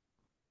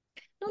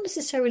 not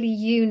necessarily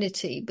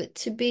unity, but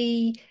to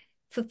be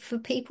for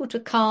people to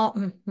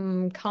calm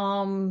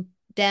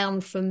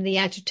down from the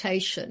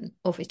agitation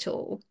of it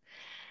all,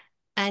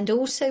 and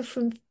also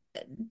from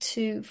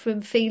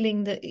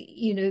feeling that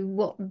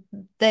what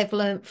they've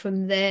learnt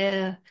from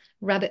their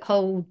rabbit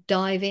hole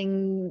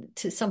diving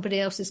to somebody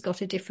else has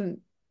got a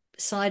different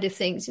side of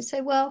things. You say,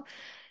 well,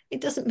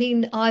 it doesn't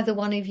mean either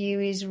one of you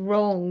is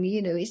wrong.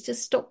 It's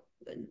just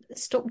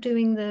stop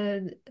doing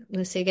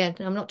let's see again.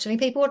 I'm not telling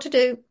people what to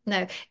do.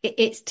 No,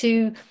 it's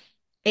to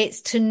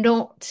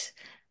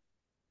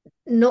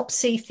not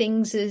see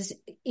things as,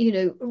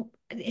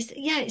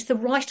 it's the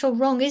right or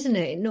wrong, isn't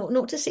it?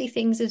 Not to see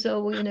things as,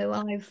 oh,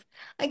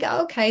 I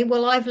go, okay,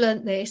 well, I've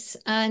learnt this,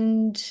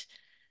 and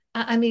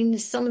I mean,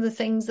 some of the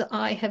things that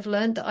I have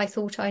learned that I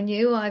thought I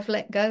knew, I've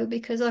let go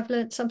because I've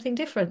learned something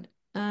different.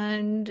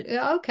 And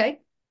yeah,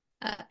 okay,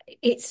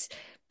 it's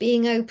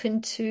being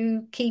open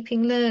to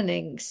keeping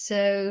learning.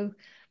 So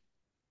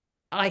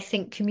I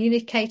think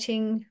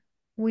communicating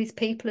with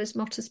people as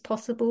much as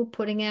possible,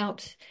 putting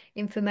out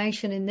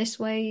information in this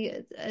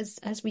way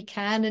as we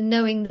can, and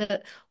knowing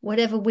that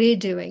whatever we're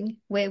doing,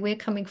 where we're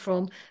coming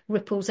from,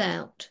 ripples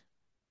out.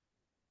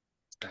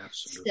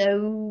 Absolutely.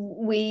 So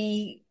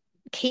we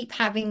keep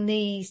having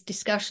these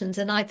discussions,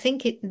 and I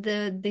think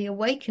the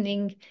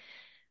awakening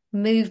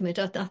movement.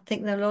 I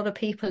think there are a lot of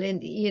people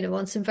in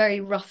on some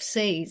very rough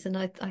seas, and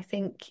I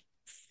think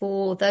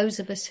for those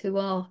of us who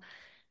are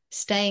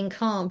staying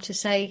calm to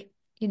say,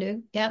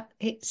 yeah,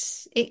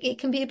 it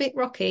can be a bit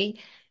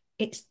rocky.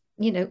 It's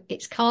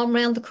calm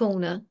round the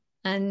corner,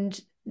 and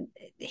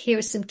here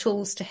are some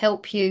tools to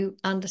help you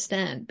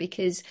understand,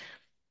 because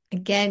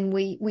again,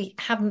 we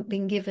haven't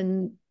been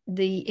given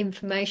the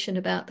information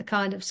about the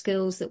kind of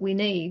skills that we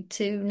need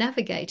to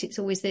navigate. It's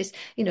always this,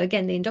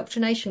 again, the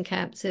indoctrination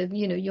camps of,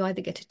 you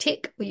either get a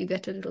tick or you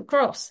get a little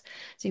cross.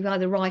 So you're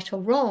either right or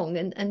wrong.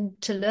 And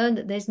to learn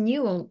that there's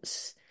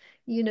nuance,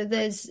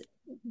 there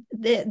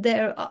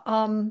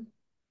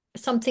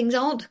some things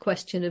aren't a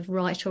question of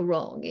right or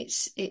wrong.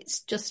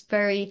 It's just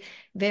very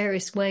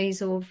various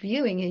ways of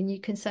viewing, and you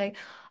can say,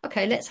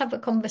 okay, let's have a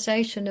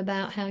conversation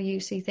about how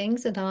you see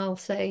things, and I'll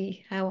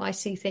say how I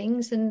see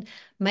things, and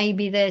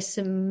maybe there's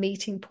some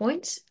meeting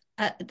points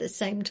at the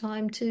same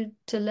time to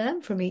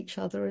learn from each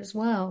other as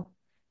well,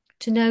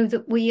 to know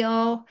that we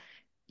are,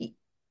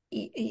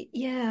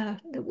 yeah,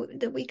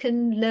 that we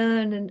can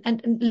learn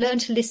and learn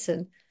to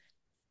listen.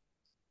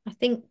 I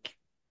think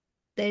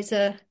there's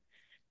a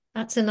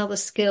that's another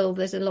skill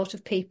there's a lot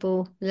of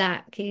people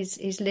lack,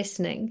 is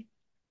listening,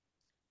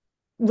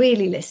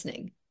 really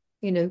listening,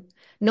 you know,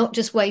 not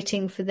just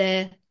waiting for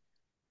their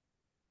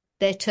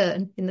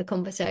turn in the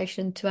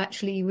conversation, to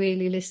actually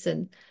really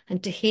listen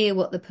and to hear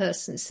what the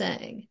person's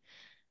saying,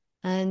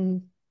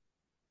 and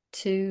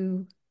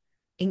to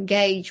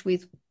engage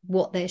with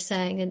what they're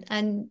saying,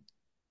 and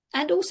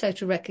also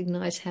to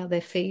recognize how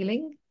they're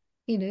feeling,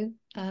 you know,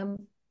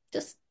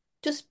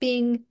 just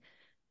being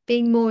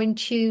more in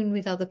tune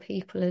with other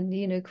people,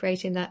 and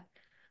creating that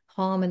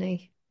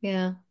harmony.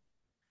 Yeah,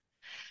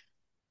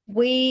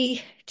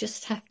 we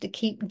just have to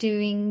keep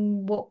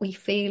doing what we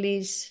feel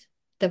is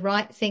the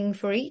right thing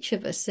for each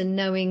of us, and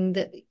knowing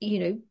that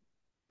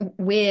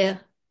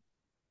we're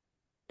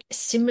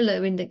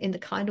similar in the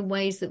kind of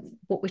ways that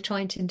what we're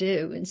trying to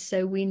do, and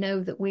so we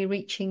know that we're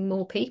reaching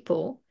more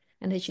people,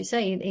 and as you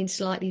say, in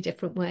slightly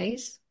different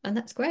ways, and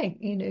that's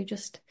great.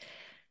 Just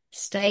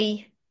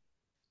stay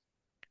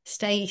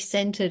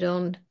centered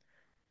on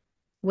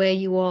where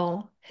you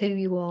are, who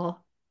you are,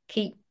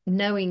 keep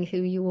knowing who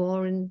you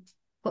are, and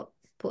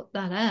put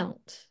that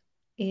out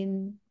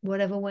in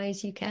whatever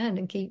ways you can,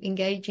 and keep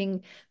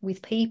engaging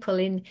with people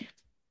in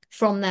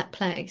from that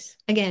place.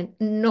 Again,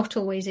 not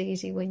always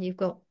easy when you've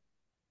got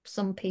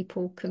some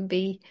people can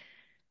be,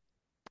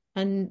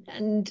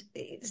 and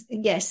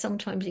yes,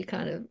 sometimes you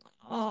kind of,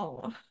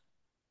 oh,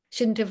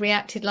 shouldn't have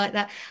reacted like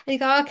that, and you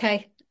go,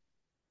 okay,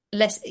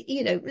 less,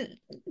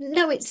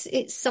 no,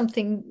 it's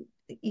something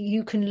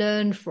you can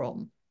learn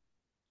from.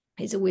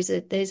 There's always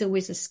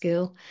a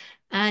skill,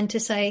 and to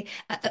say,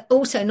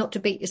 also not to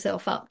beat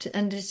yourself up,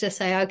 and to just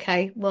say,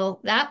 okay, well,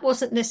 that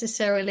wasn't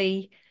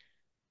necessarily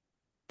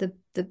the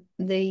the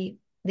the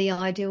the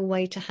ideal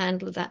way to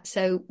handle that.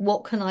 So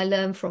what can I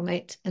learn from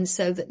it, and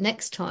so that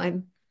next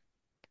time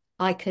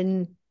I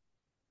can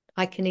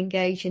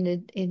engage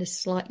in a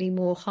slightly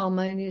more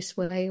harmonious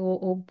way,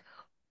 or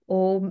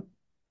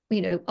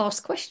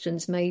ask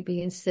questions,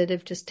 maybe, instead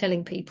of just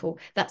telling people.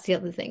 That's the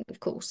other thing, of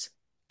course,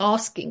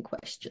 asking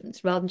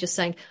questions rather than just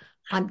saying,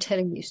 I'm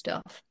telling you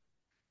stuff.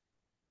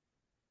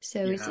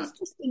 So Yeah. it's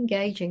just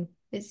engaging.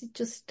 It's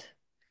just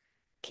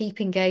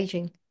keep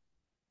engaging,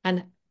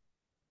 and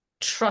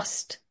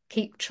trust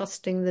keep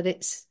trusting that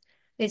it's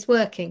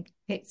working.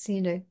 It's,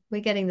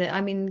 we're getting the,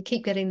 I mean,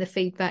 keep getting the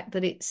feedback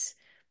that it's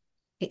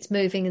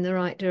moving in the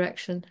right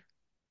direction.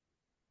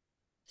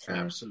 So,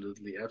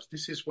 Absolutely.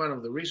 This is one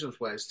of the reasons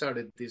why I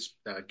started this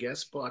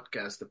guest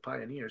podcast, The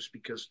Pioneers,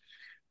 because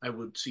I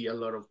would see a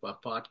lot of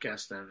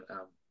podcasts,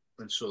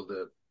 and so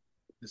the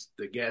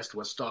guest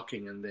was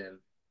talking, and then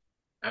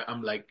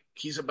I'm like,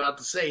 he's about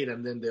to say it,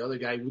 and then the other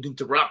guy would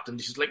interrupt, and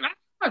he's like, nah,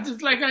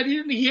 just like I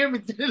didn't hear me,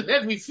 didn't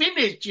let me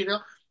finish.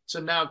 So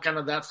now, kind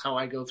of, that's how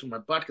I go through my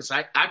podcast.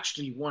 I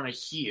actually want to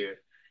hear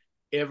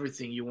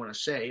everything you want to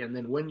say, and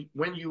then when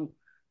you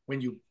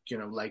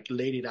like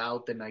laid it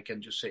out, then I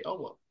can just say,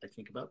 oh well, I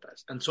think about that.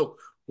 And so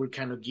we're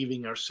kind of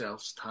giving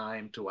ourselves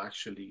time to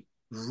actually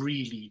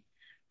really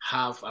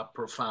have a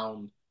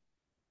profound,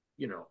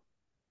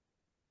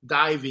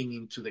 diving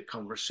into the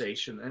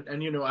conversation. And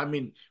I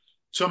mean,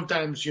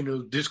 sometimes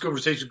this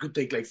conversation could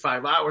take like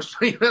 5 hours,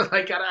 but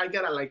like I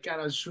gotta like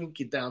kind of shrink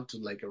it down to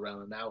like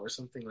around an hour,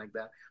 something like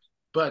that.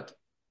 But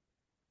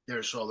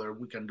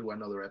we can do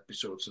another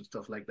episodes and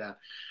stuff like that.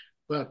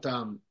 But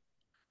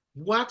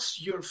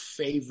what's your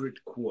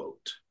favorite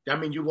quote? I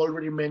mean, you've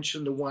already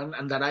mentioned the one,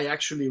 and that I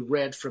actually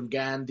read from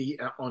Gandhi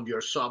on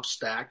your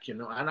Substack,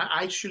 and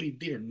I actually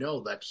didn't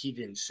know that he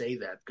didn't say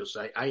that, because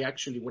I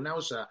actually, when I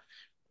was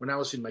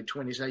in my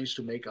 20s, I used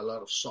to make a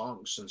lot of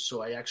songs, and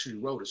so I actually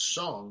wrote a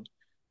song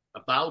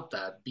about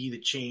that, be the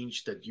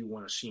change that you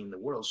want to see in the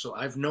world. So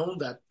I've known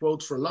that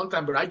quote for a long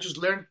time, but I just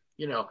learned,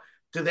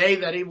 today,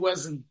 that it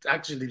wasn't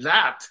actually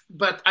that.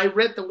 But I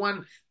read the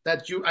one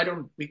that I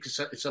don't, because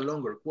it's a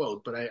longer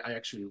quote, but I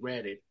actually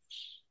read it.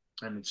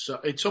 And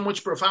it's so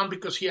much profound,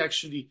 because he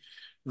actually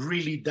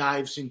really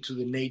dives into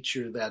the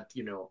nature that,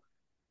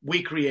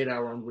 we create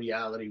our own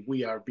reality.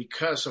 We are,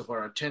 because of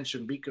our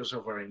attention, because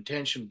of our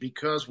intention,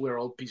 because we're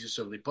all pieces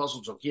of the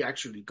puzzle. So he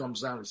actually comes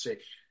down and say,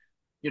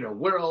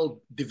 we're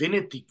all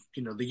divinity,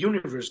 the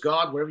universe,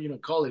 God, whatever you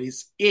want to call it,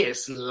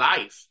 is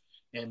life.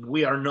 And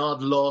we are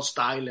not lost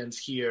islands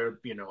here,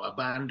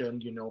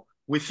 abandoned,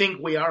 we think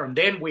we are, and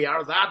then we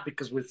are that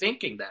because we're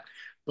thinking that,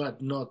 but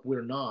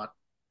we're not.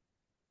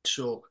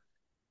 So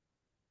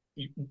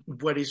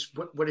what is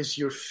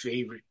your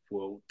favorite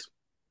quote?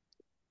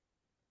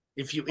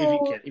 If you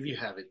oh, can, if you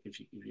have it, if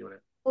you want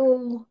to.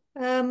 oh,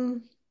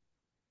 um,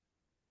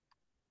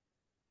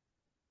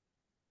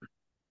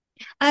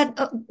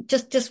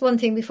 just one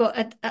thing before.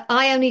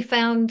 I only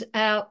found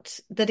out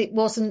that it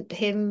wasn't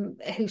him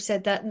who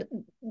said that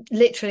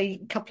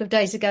literally a couple of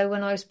days ago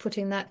when I was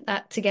putting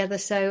that together.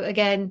 So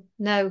again,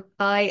 no,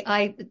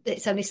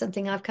 it's only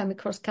something I've come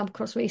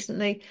across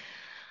recently.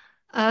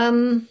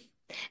 Um,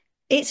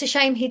 it's a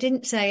shame he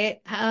didn't say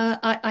it.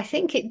 I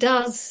think it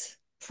does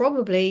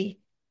probably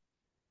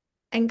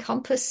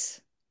encompass.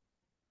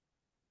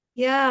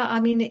 Yeah, I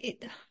mean,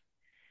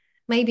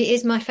 maybe it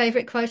is my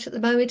favorite quote at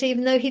the moment,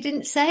 even though he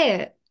didn't say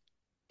it.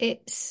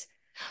 It's,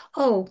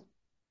 oh,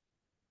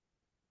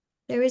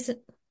 there isn't.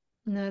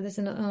 No, there's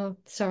an. Oh,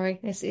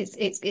 sorry,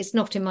 it's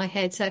not in my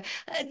head. So,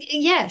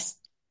 yes,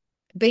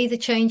 be the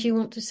change you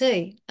want to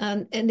see,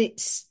 and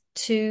it's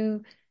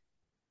to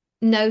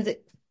know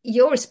that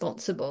you're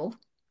responsible,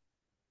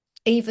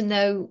 even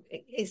though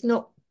it's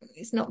not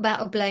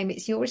about a blame.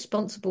 It's you're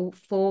responsible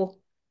for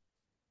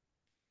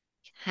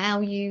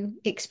how you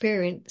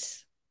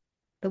experience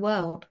the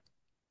world.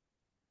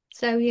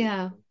 So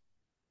yeah,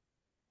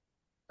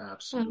 um,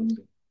 Absolutely.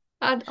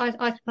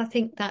 I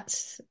think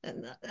that's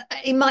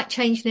it might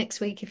change next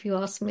week if you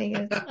ask me.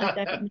 I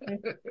don't know.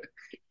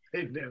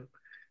 I know.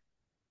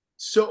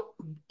 So,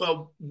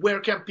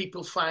 where can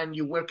people find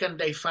you? Where can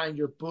they find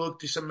your book?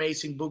 This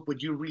amazing book, where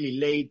you really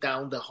lay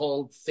down the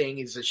whole thing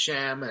is a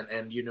sham,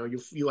 and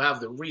you have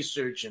the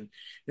research, and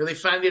they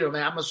find it on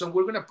Amazon.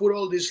 We're gonna put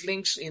all these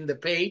links in the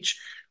page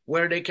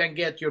where they can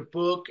get your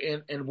book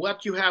and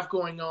what you have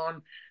going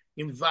on.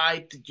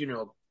 Invite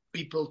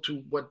people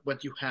to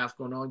what you have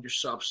going on, your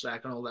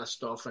Substack and all that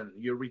stuff,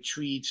 and your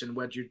retreats and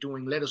what you're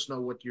doing. Let us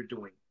know what you're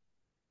doing.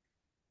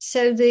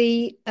 So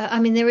I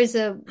mean, there is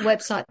a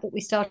website that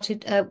we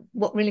started,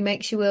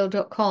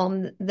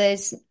 whatreallymakesyouill.com.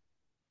 There's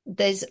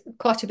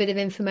quite a bit of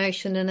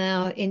information in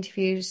our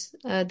interviews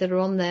that are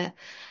on there.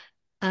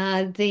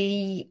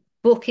 The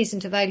book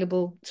isn't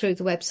available through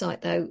the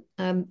website though.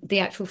 The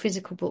actual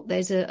physical book,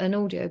 there's an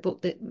audio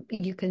book that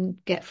you can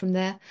get from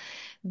there.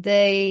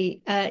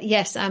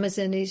 Yes,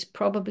 Amazon is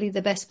probably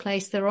the best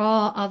place. There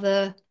are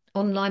other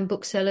online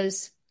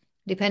booksellers,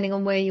 depending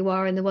on where you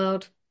are in the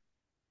world.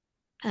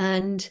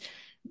 And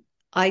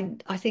I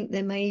think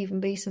there may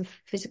even be some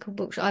physical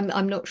bookshops.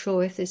 I'm not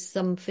sure if there's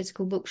some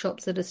physical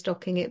bookshops that are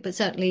stocking it, but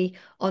certainly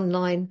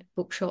online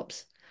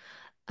bookshops.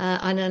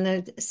 And I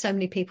know so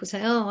many people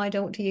say, "Oh, I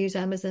don't want to use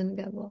Amazon."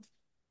 I go, well,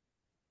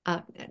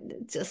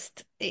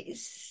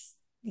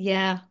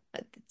 yeah,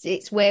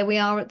 it's where we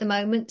are at the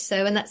moment.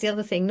 So, and that's the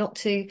other thing, not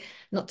to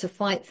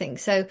fight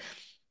things. So,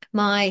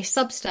 my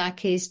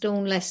Substack is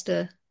Dawn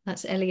Lester.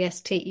 That's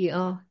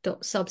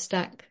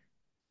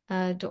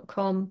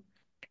Lester.substack.com.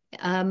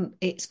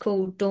 It's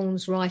called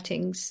Dawn's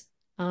Writings.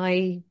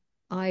 I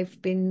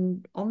I've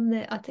been on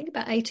there, I think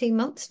about 18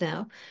 months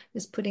now,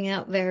 just putting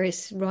out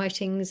various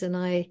writings,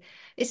 and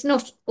it's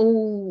not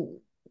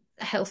all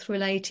health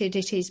related.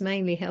 It is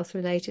mainly health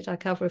related. I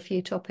cover a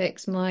few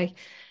topics. My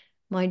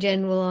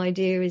general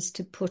idea is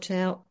to put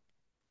out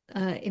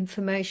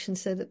information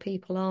so that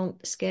people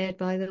aren't scared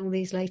by all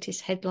these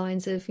latest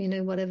headlines of,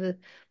 whatever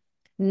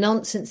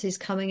nonsense is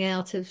coming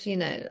out of,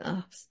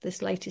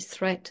 this latest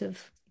threat of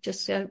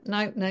just go,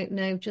 no, no,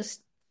 no,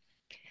 just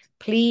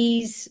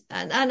please.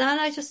 And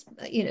I just,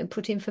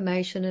 put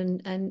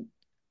information and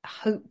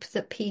hope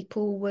that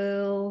people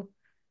will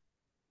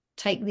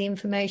take the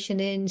information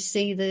in,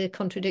 see the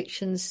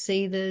contradictions,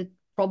 see the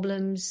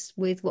problems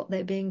with what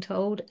they're being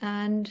told,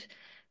 and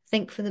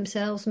think for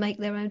themselves, make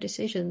their own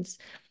decisions.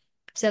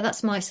 So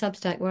that's my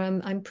Substack, where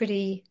I'm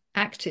pretty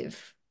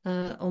active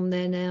on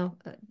there now.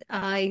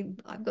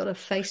 I've got a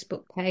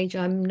Facebook page.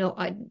 I'm not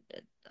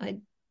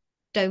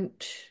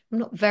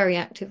very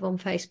active on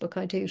Facebook.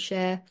 I do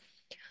share.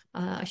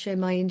 I share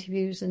my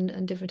interviews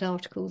and different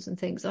articles and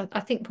things.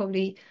 I think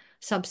probably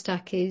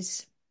Substack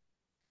is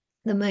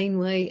the main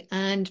way,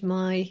 and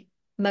my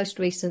most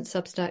recent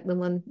Substack, the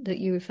one that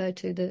you referred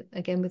to,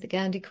 again with the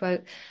Gandhi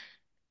quote,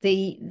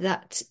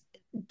 that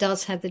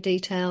does have the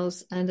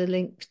details and a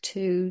link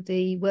to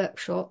the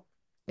workshop,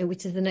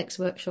 which is the next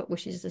workshop,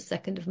 which is the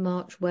 2nd of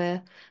March,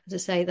 where, as I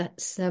say,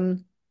 that's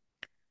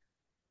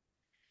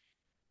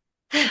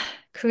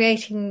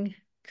creating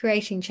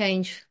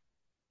change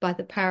by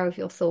the power of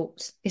your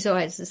thoughts. It's all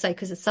right, as I say,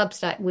 because the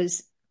Substack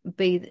was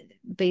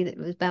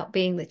about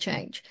being the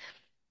change.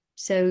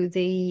 So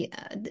the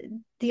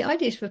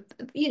idea is for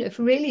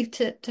really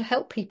to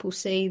help people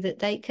see that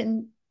they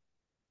can,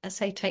 I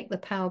say, take the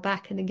power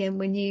back. And again,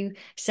 when you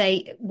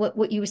say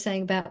what you were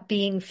saying about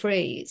being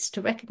free, it's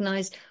to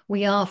recognize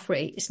we are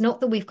free. It's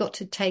not that we've got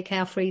to take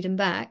our freedom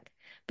back,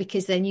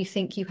 because then you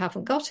think you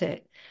haven't got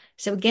it.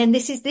 So again,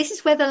 this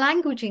is where the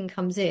languaging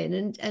comes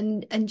in,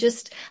 and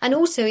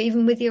also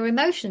even with your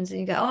emotions,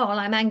 and you go, oh, well,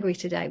 I'm angry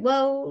today.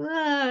 Well,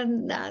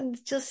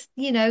 just,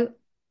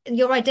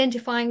 you're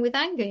identifying with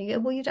anger. You go,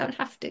 well, you don't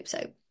have to.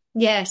 So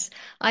yes,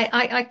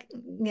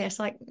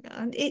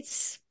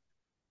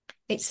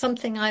 it's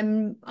something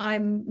I'm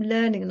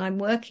learning and I'm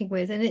working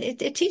with, and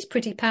it is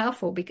pretty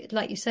powerful, because,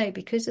 like you say,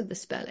 because of the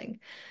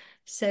spelling.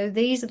 So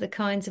these are the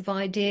kinds of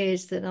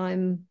ideas that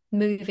I'm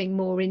moving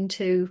more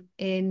into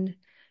in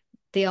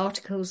the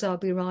articles I'll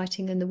be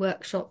writing and the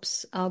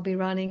workshops I'll be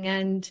running,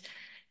 and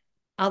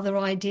other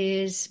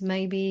ideas,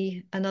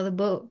 maybe another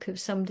book of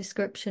some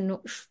description,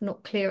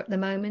 not clear at the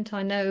moment.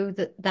 I know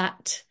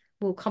that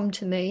will come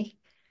to me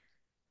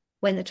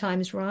when the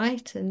time is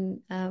right, and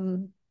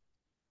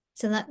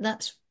so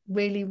that's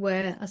really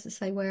where, as I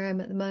say, where I'm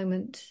at the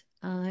moment.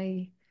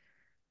 I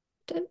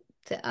don't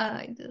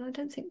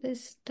think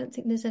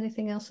there's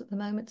anything else at the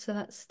moment. So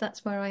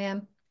that's where I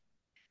am.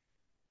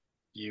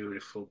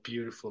 Beautiful,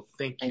 beautiful.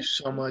 Thank you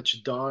so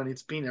much, Dawn.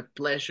 It's been a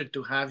pleasure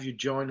to have you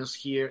join us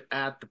here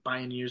at the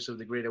Pioneers of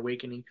the Great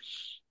Awakening.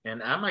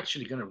 And I'm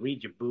actually going to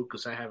read your book,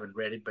 because I haven't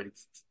read it, but it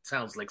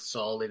sounds like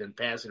solid, and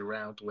pass it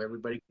around to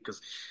everybody,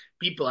 because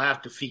people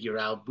have to figure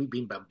out we've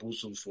been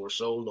bamboozled for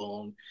so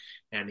long,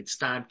 and it's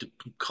time to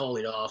call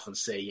it off and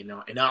say,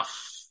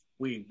 enough.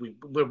 We're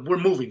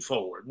moving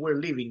forward. We're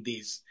leaving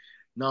this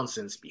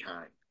nonsense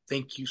behind.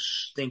 Thank you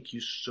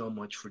so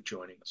much for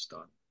joining us,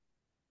 Dawn.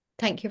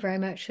 Thank you very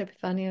much,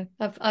 Epifanio.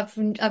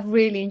 I've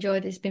really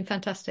enjoyed it. It's been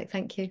fantastic.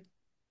 Thank you.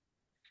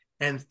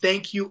 And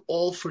thank you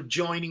all for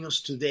joining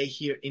us today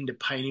here in the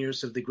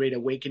Pioneers of the Great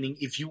Awakening.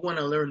 If you want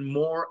to learn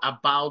more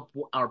about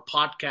our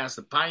podcast,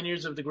 the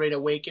Pioneers of the Great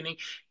Awakening,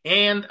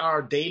 and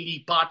our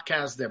daily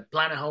podcast, the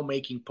Planet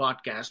Homemaking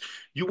podcast,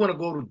 you want to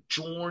go to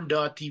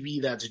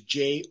journ.tv. That's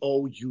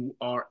JOURN.tv.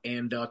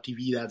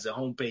 That's the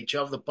homepage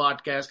of the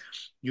podcast.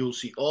 You'll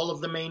see all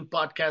of the main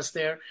podcasts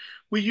there.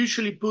 We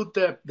usually put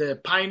the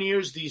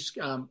pioneers, these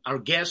our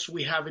guests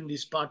we have in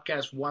this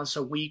podcast, once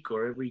a week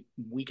or every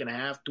week and a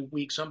half, 2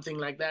 weeks, something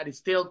like that. It's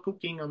still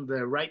cooking on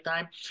the right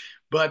time.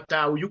 But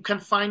you can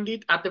find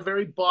it at the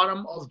very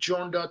bottom of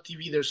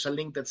journ.tv. There's a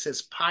link that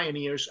says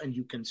Pioneers, and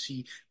you can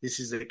see this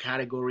is the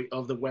category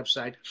of the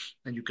website,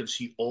 and you can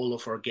see all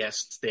of our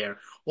guests there.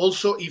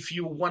 Also, if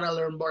you want to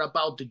learn more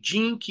about the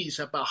Gene Keys,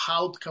 about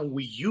how can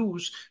we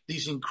use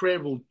this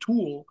incredible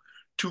tool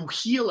to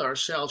heal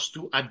ourselves,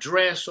 to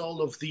address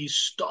all of this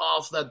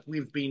stuff that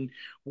we've been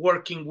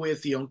working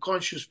with, the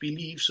unconscious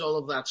beliefs, all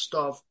of that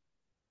stuff.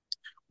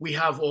 We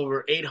have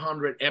over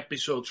 800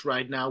 episodes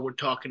right now. We're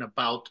talking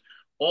about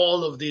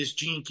all of these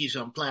Gene Keys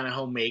on Planet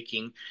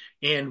Homemaking,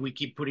 and we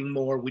keep putting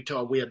more. We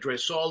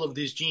address all of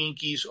these Gene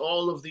Keys,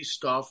 all of this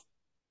stuff,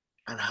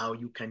 and how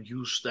you can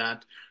use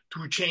that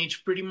to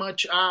change pretty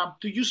much,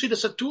 to use it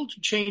as a tool to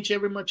change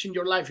every much in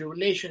your life, your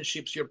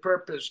relationships, your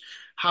purpose.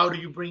 How do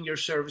you bring your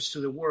service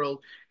to the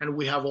world? And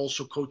we have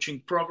also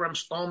coaching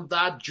programs on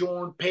that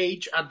Journ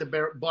page. At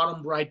the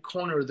bottom right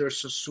corner,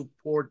 there's a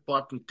support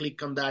button.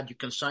 Click on that. You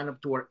can sign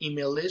up to our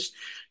email list.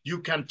 You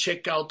can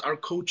check out our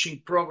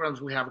coaching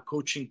programs. We have a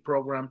coaching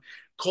program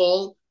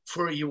called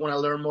you want to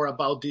learn more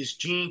about these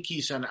gene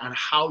keys and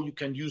how you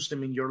can use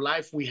them in your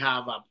life, we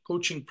have a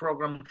coaching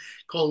program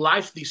called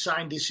Life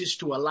Design. This is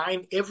to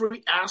align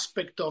every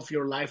aspect of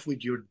your life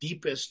with your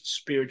deepest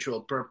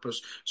spiritual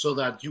purpose so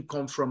that you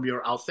come from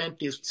your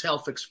authentic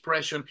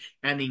self-expression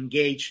and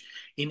engage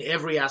in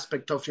every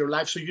aspect of your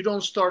life, so you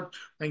don't start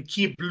and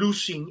keep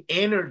losing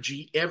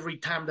energy every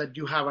time that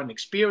you have an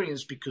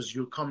experience because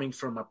you're coming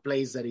from a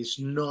place that is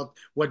not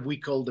what we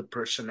call the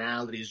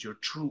personality, is your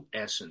true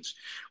essence.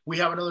 We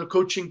have another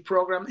coaching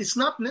program. It's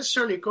not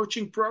necessarily a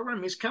coaching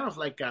program. It's kind of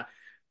like a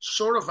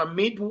sort of a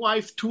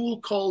midwife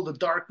tool called the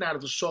Dark Night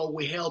of the Soul.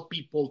 We help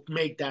people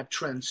make that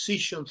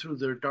transition through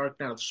their Dark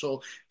Night of the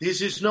Soul.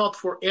 This is not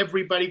for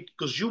everybody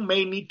because you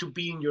may need to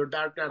be in your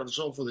Dark Night of the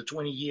Soul for the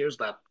 20 years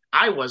that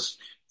I was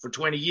for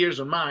 20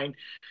 years on mine.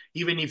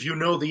 Even if you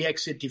know the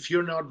exit, if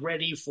you're not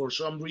ready for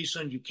some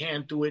reason, you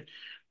can't do it.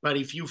 But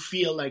if you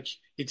feel like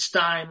it's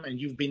time and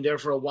you've been there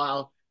for a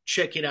while,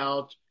 check it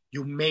out.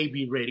 You may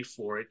be ready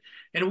for it.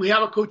 And we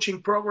have a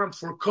coaching program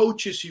for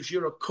coaches. If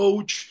you're a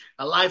coach,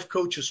 a life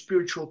coach, a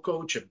spiritual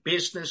coach, a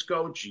business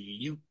coach,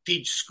 you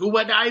teach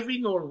scuba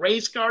diving or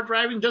race car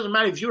driving, doesn't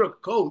matter. If you're a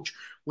coach,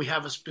 we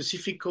have a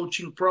specific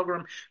coaching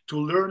program to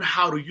learn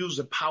how to use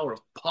the power of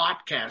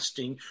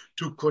podcasting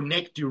to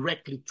connect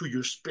directly to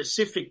your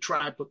specific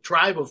tribe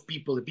of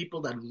people, the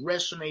people that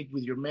resonate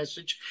with your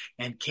message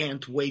and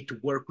can't wait to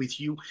work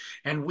with you.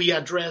 And we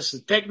address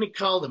the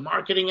technical, the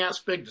marketing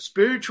aspect, the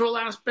spiritual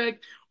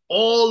aspect,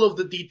 all of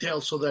the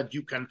details so that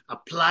you can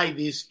apply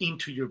this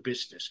into your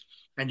business.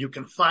 And you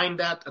can find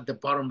that at the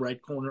bottom right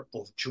corner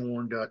of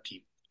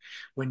journ.tv.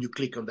 When you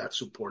click on that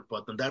support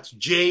button, that's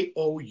JOURN.tv.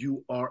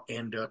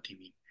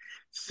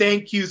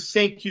 Thank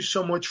you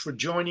so much for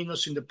joining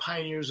us in the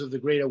Pioneers of the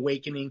Great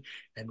Awakening,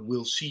 and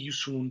we'll see you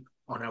soon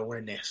on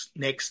our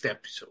next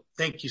episode.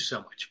 Thank you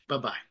so much.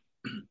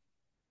 Bye-bye.